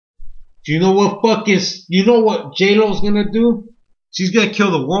Selena. Do you know what J-Lo's gonna do? She's gonna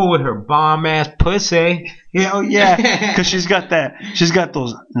kill the world with her bomb ass pussy. Hell yeah, because she's got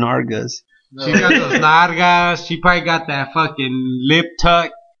those nargas. She got those nargas. She probably got that fucking lip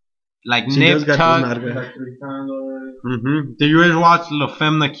tuck, like She nip does got tuck. those nargas. Like 3 times already. Did you ever watch La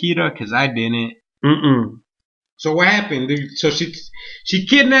Femme Nikita? Cause I didn't. So what happened? So she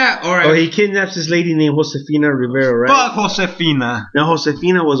kidnapped. All right. Oh, he kidnaps this lady named Josefina Rivera, right? Fuck Josefina. Now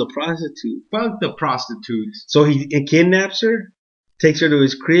Josefina was a prostitute. Fuck the prostitutes. So he kidnaps her, takes her to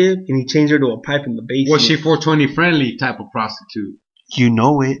his crib, and he chains her to a pipe in the basement. Was she 420 friendly type of prostitute? You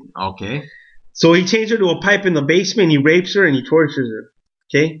know it. Okay. So he chains her to a pipe in the basement, he rapes her, and he tortures her.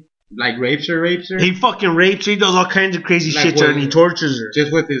 Okay? Like rapes her? He fucking rapes her, he does all kinds of crazy Like shit to her, what? and he tortures her.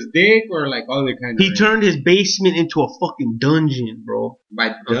 Just with his dick or like other kind of He rape? turned his basement into a fucking dungeon, bro.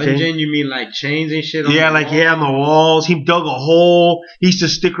 By dungeon, you mean like chains and shit? Yeah, the like, wall? yeah, on the walls. He dug a hole. He used to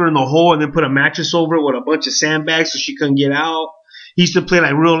stick her in the hole and then put a mattress over it with a bunch of sandbags so she couldn't get out. He used to play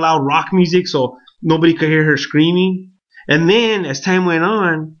like real loud rock music so nobody could hear her screaming. And then, as time went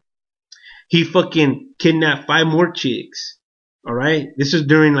on, he fucking kidnapped 5 more chicks. Alright? This was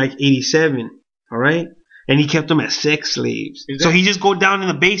during like 87. Alright? And he kept them as sex slaves. Is So that- he just go down in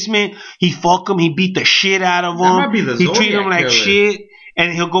the basement, he fuck them, he beat the shit out of them. That might be the He treat them Zodiac like killer. shit.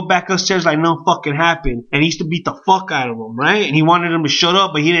 And he'll go back upstairs like nothing fucking happened. And he used to beat the fuck out of them, right? And he wanted them to shut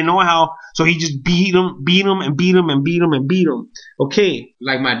up, but he didn't know how. So he just beat them, and beat them, and beat them. Okay.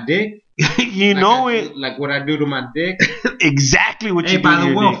 Like my dick? You Like know it. Like what I do to my dick? exactly what Hey, you do by to the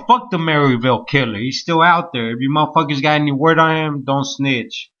your way, dick. fuck the Maryville killer. He's still out there. If you motherfuckers got any word on him, don't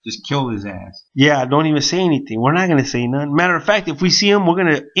snitch. Just kill his ass. Yeah, don't even say anything. We're not going to say nothing. Matter of fact, if we see him, we're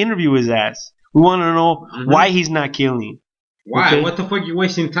going to interview his ass. We want to know why he's not killing. Why? Okay. What the fuck you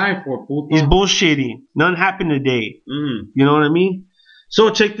wasting time for, puto? He's bullshitting. Nothing happened today. Mm. You know what I mean? So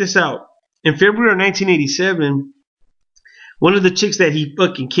check this out. In February of 1987, one of the chicks that he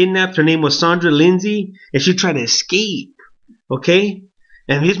fucking kidnapped, her name was Sandra Lindsay, and she tried to escape. Okay?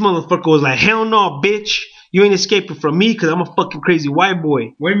 And his motherfucker was like, hell no, bitch. You ain't escaping from me because I'm a fucking crazy white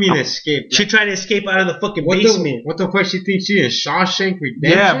boy. What do you mean escape? She tried to escape out of the fucking What basement. what the fuck she thinks she is? Shawshank Redemption?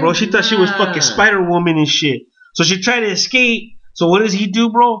 Yeah, bro. She thought she was Nah. fucking Spider-Woman and shit. So she tried to escape. So what does he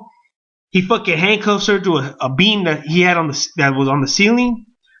do, bro? He fucking handcuffs her to a beam that he had that was on the ceiling,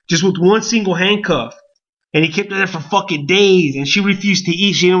 just with one single handcuff. And he kept her there for fucking days. And she refused to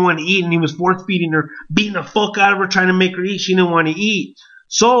eat. She didn't want to eat. And he was force feeding her, beating the fuck out of her, trying to make her eat. She didn't want to eat.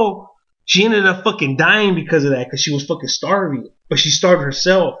 So she ended up fucking dying because of that. Because she was fucking starving. But she starved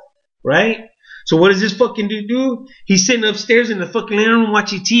herself. Right? So what does this fucking dude do? He's sitting upstairs in the fucking living room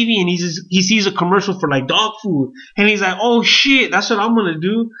watching TV. And he sees a commercial for like dog food. And he's like, oh shit, that's what I'm going to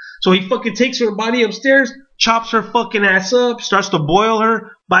do. So he fucking takes her body upstairs, chops her fucking ass up, starts to boil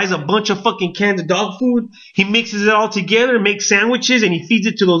her, buys a bunch of fucking cans of dog food. He mixes it all together, makes sandwiches, and he feeds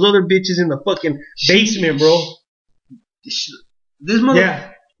it to those other bitches in the fucking basement, bro. This mother.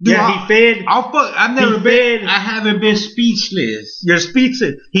 Yeah. Dude, He fed. I've never been. I haven't been speechless. Your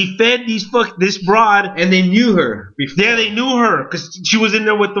speechless. He fed this broad. And they knew her before. Yeah, they knew her because she was in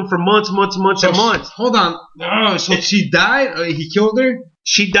there with them for months and months. Hold on. Oh, so she died? He killed her?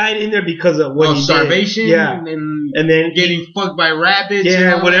 She died in there because of what he starvation? did. Yeah. And then getting fucked by rabbits?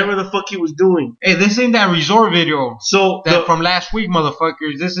 Yeah, whatever the fuck he was doing. Hey, this ain't that resort video. So from last week,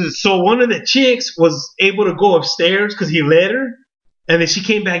 motherfuckers. This is. So one of the chicks was able to go upstairs because he let her. And then she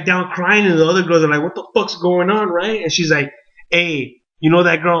came back down crying, and the other girls are like, what the fuck's going on, right? And she's like, hey, you know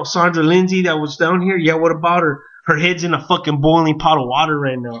that girl, Sandra Lindsay, that was down here? Yeah, what about her? Her head's in a fucking boiling pot of water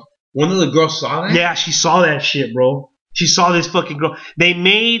right now. One of the girls saw that? Yeah, she saw that shit, bro. She saw this fucking girl. They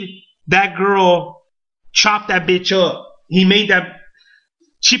made that girl chop that bitch up. He made that.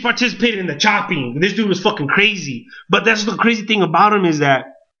 She participated in the chopping. This dude was fucking crazy. But that's the crazy thing about him is that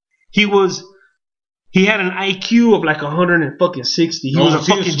he had an IQ of like 160. He was a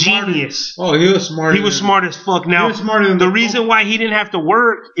fucking genius. Oh, he was smart. He was smart as fuck. Now, he was smarter than the reason why he didn't have to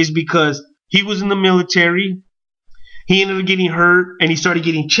work is because he was in the military. He ended up getting hurt, and he started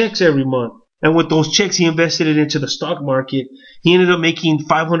getting checks every month. And with those checks, he invested it into the stock market. He ended up making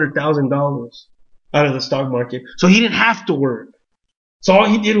 $500,000 out of the stock market. So he didn't have to work. So all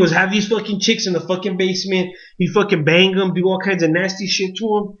he did was have these fucking chicks in the fucking basement. He fucking bang them, do all kinds of nasty shit to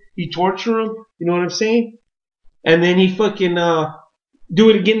them. He torture them. You know what I'm saying? And then he fucking do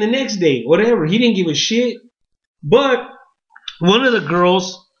it again the next day. Whatever. He didn't give a shit. But one of the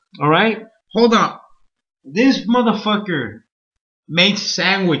girls, all right? Hold on. This motherfucker makes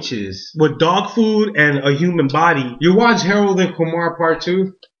sandwiches with dog food and a human body. You watch Harold and Kumar Part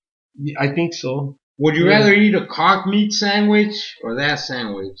 2? I think so. Would you rather eat a cock meat sandwich or that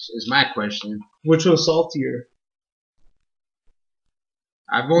sandwich? Is my question. Which one's saltier?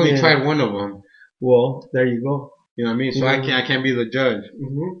 I've only tried one of them. Well, there you go. You know what I mean? So I can't be the judge.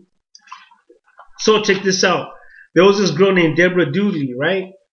 Mm-hmm. So check this out. There was this girl named Deborah Dooley, right?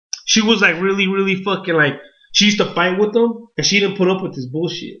 She was like really, really fucking like. She used to fight with them, and she didn't put up with this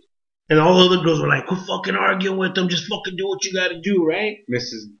bullshit. And all the other girls were like, "Quit fucking arguing with them. Just fucking do what you gotta do, right?"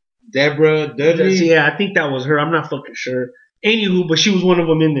 Mrs. Deborah Dudley? Yeah, I think that was her. I'm not fucking sure. Anywho, but she was one of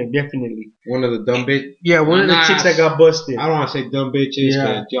them in there, definitely. One of the dumb bitches? Yeah, one of the chicks that got busted. I don't want to say dumb bitches.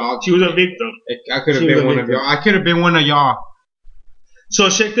 Yeah. Y'all, she was a victim. I could have been one of y'all. I could have been one of y'all. So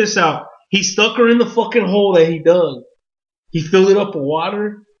check this out. He stuck her in the fucking hole that he dug. He filled it up with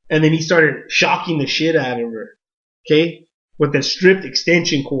water, and then he started shocking the shit out of her. Okay? With a stripped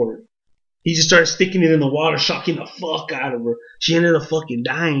extension cord. He just started sticking it in the water, shocking the fuck out of her. She ended up fucking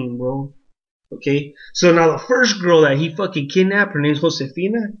dying, bro. Okay? So now the first girl that he fucking kidnapped, her name's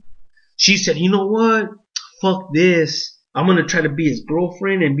Josefina. She said, you know what? Fuck this. I'm gonna try to be his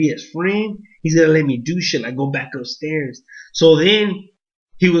girlfriend and be his friend. He's gonna let me do shit like go back upstairs. So then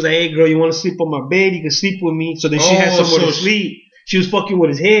he was like, hey girl, you wanna sleep on my bed? You can sleep with me. So then she had somewhere to sleep. She was fucking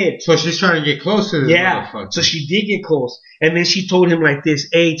with his head. So she's trying to get close to this motherfucker. So she did get close. And then she told him like this,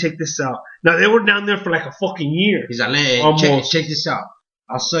 hey, check this out. Now they were down there for like a fucking year. He's like, hey, check this out.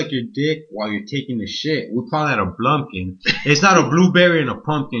 I'll suck your dick while you're taking the shit. We call that a blumpkin. It's not a blueberry and a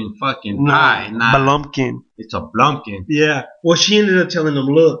pumpkin fucking pie. Nah, blumpkin. It's a blumpkin. Yeah. Well, she ended up telling him,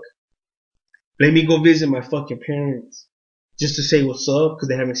 look, let me go visit my fucking parents. Just to say what's up, because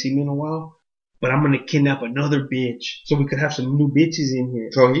they haven't seen me in a while. But I'm going to kidnap another bitch so we could have some new bitches in here.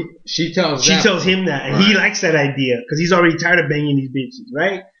 So she tells him that. And he likes that idea because he's already tired of banging these bitches,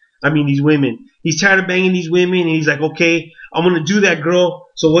 right? I mean, these women. He's tired of banging these women. And he's like, okay, I'm going to do that, girl.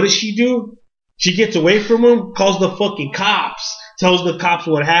 So what does she do? She gets away from him, calls the fucking cops, tells the cops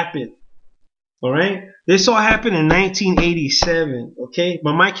what happened. All right? This all happened in 1987, okay?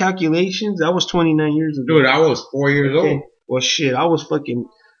 By my calculations, that was 29 years ago. Dude, I was 4 years old. Well, shit, I was fucking...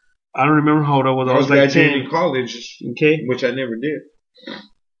 I don't remember how old I was. I was like 10. in college, okay, which I never did.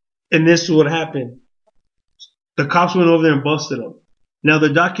 And this is what happened. The cops went over there and busted him. Now,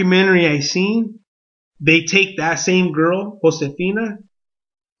 the documentary I seen, they take that same girl, Josefina,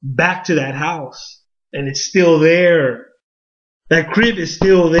 back to that house. And it's still there. That crib is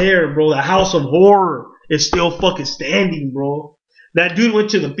still there, bro. The house of horror is still fucking standing, bro. That dude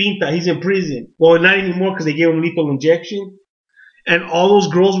went to the pinta. He's in prison. Well, not anymore because they gave him lethal injection. And all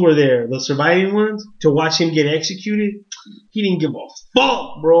those girls were there, the surviving ones, to watch him get executed. He didn't give a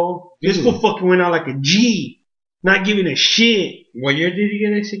fuck, bro. This Dude. fool fucking went out like a G. Not giving a shit. What year did he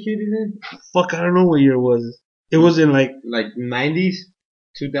get executed in? Fuck, I don't know what year it was. It was in like, 90s?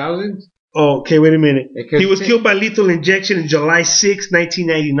 2000s? oh, okay, wait a minute. Because He was killed by lethal injection in July 6,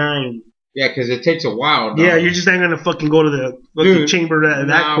 1999. Yeah, because it takes a while. Dog. Yeah, you're just not gonna fucking go to the fucking Dude, chamber that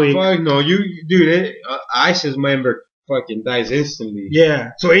Nah, quick. fuck no. Dude, ISIS member fucking dies instantly.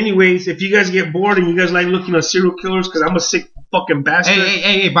 Yeah. So, anyways, if you guys get bored and you guys like looking at serial killers, because I'm a sick fucking bastard.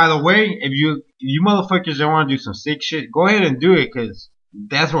 Hey, by the way, if you motherfuckers don't want to do some sick shit, go ahead and do it, because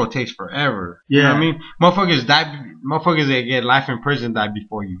death row takes forever. You know what I mean? Motherfuckers that get life in prison die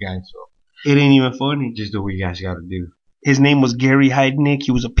before you guys, so It ain't even funny. just do what you guys gotta do. His name was Gary Heidnick.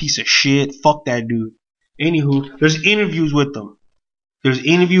 He was a piece of shit. Fuck that dude. Anywho, there's interviews with them. There's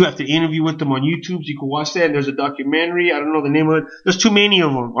interview after interview with them on YouTube, so you can watch that. And there's a documentary. I don't know the name of it. There's too many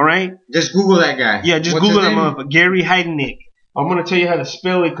of them, all right? Just Google that guy. Yeah, just What's Google his him name? up. Gary Heidnick. I'm going to tell you how to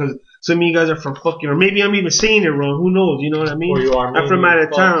spell it because some of you guys are from fucking, or maybe I'm even saying it wrong. Who knows? You know what I mean? Or you I'm from Armenian out of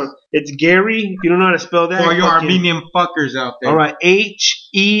fucks. town. It's Gary. If you don't know how to spell that. For you fucking- Armenian fuckers out there. All right,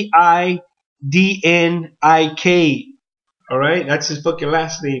 Heidnik. All right, that's his fucking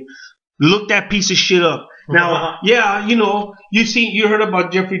last name. Look that piece of shit up. Now, yeah, you know, you heard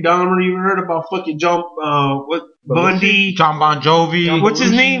about Jeffrey Dahmer, you heard about fucking Bundy. John Bon Jovi. What's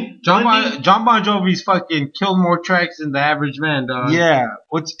his name? John Bundy? Bon Jovi's fucking killed more tracks than the average man, dog. Yeah,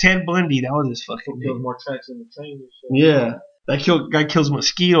 what's Ted Bundy? That was his fucking Kills name. more tracks in the train and shit. Yeah, that guy kills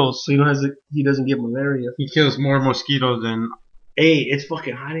mosquitoes, so he doesn't get malaria. He kills more mosquitoes than. Hey, it's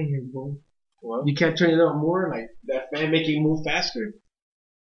fucking hot in here, bro. What? You can't turn it up more, like that fan make it move faster.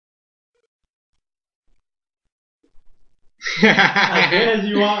 I guess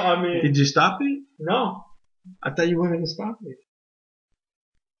you want. I mean, Did you stop it? no. I thought you wanted to stop it.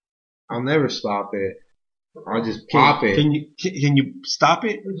 I'll never stop it. I'll just pop it. Can you stop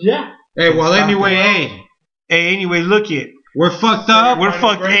it? Yeah. Hey, well, Stop anyway, it. Hey, anyway, look it. we're fucked up. We're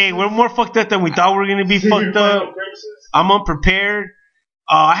fucked. Hey, we're more fucked up than we thought we were gonna be fucked up. I'm unprepared.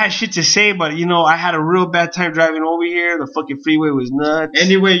 I had shit to say, but you know, I had a real bad time driving over here. The fucking freeway was nuts.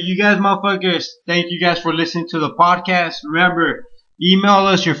 Anyway, you guys motherfuckers, thank you guys for listening to the podcast. Remember, email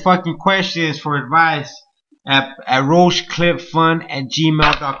us your fucking questions for advice at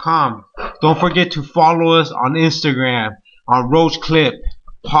roachclipfun@gmail.com. Don't forget to follow us on Instagram on Roach Clip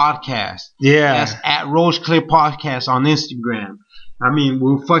Podcast. Yeah. That's at Roach Clip Podcast on Instagram. I mean,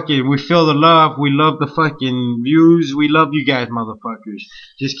 we feel the love. We love the fucking views. We love you guys, motherfuckers.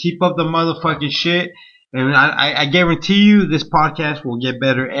 Just keep up the motherfucking shit. And I guarantee you this podcast will get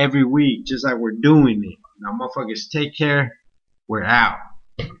better every week, just like we're doing it. Now, motherfuckers, take care. We're out.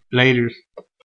 Later.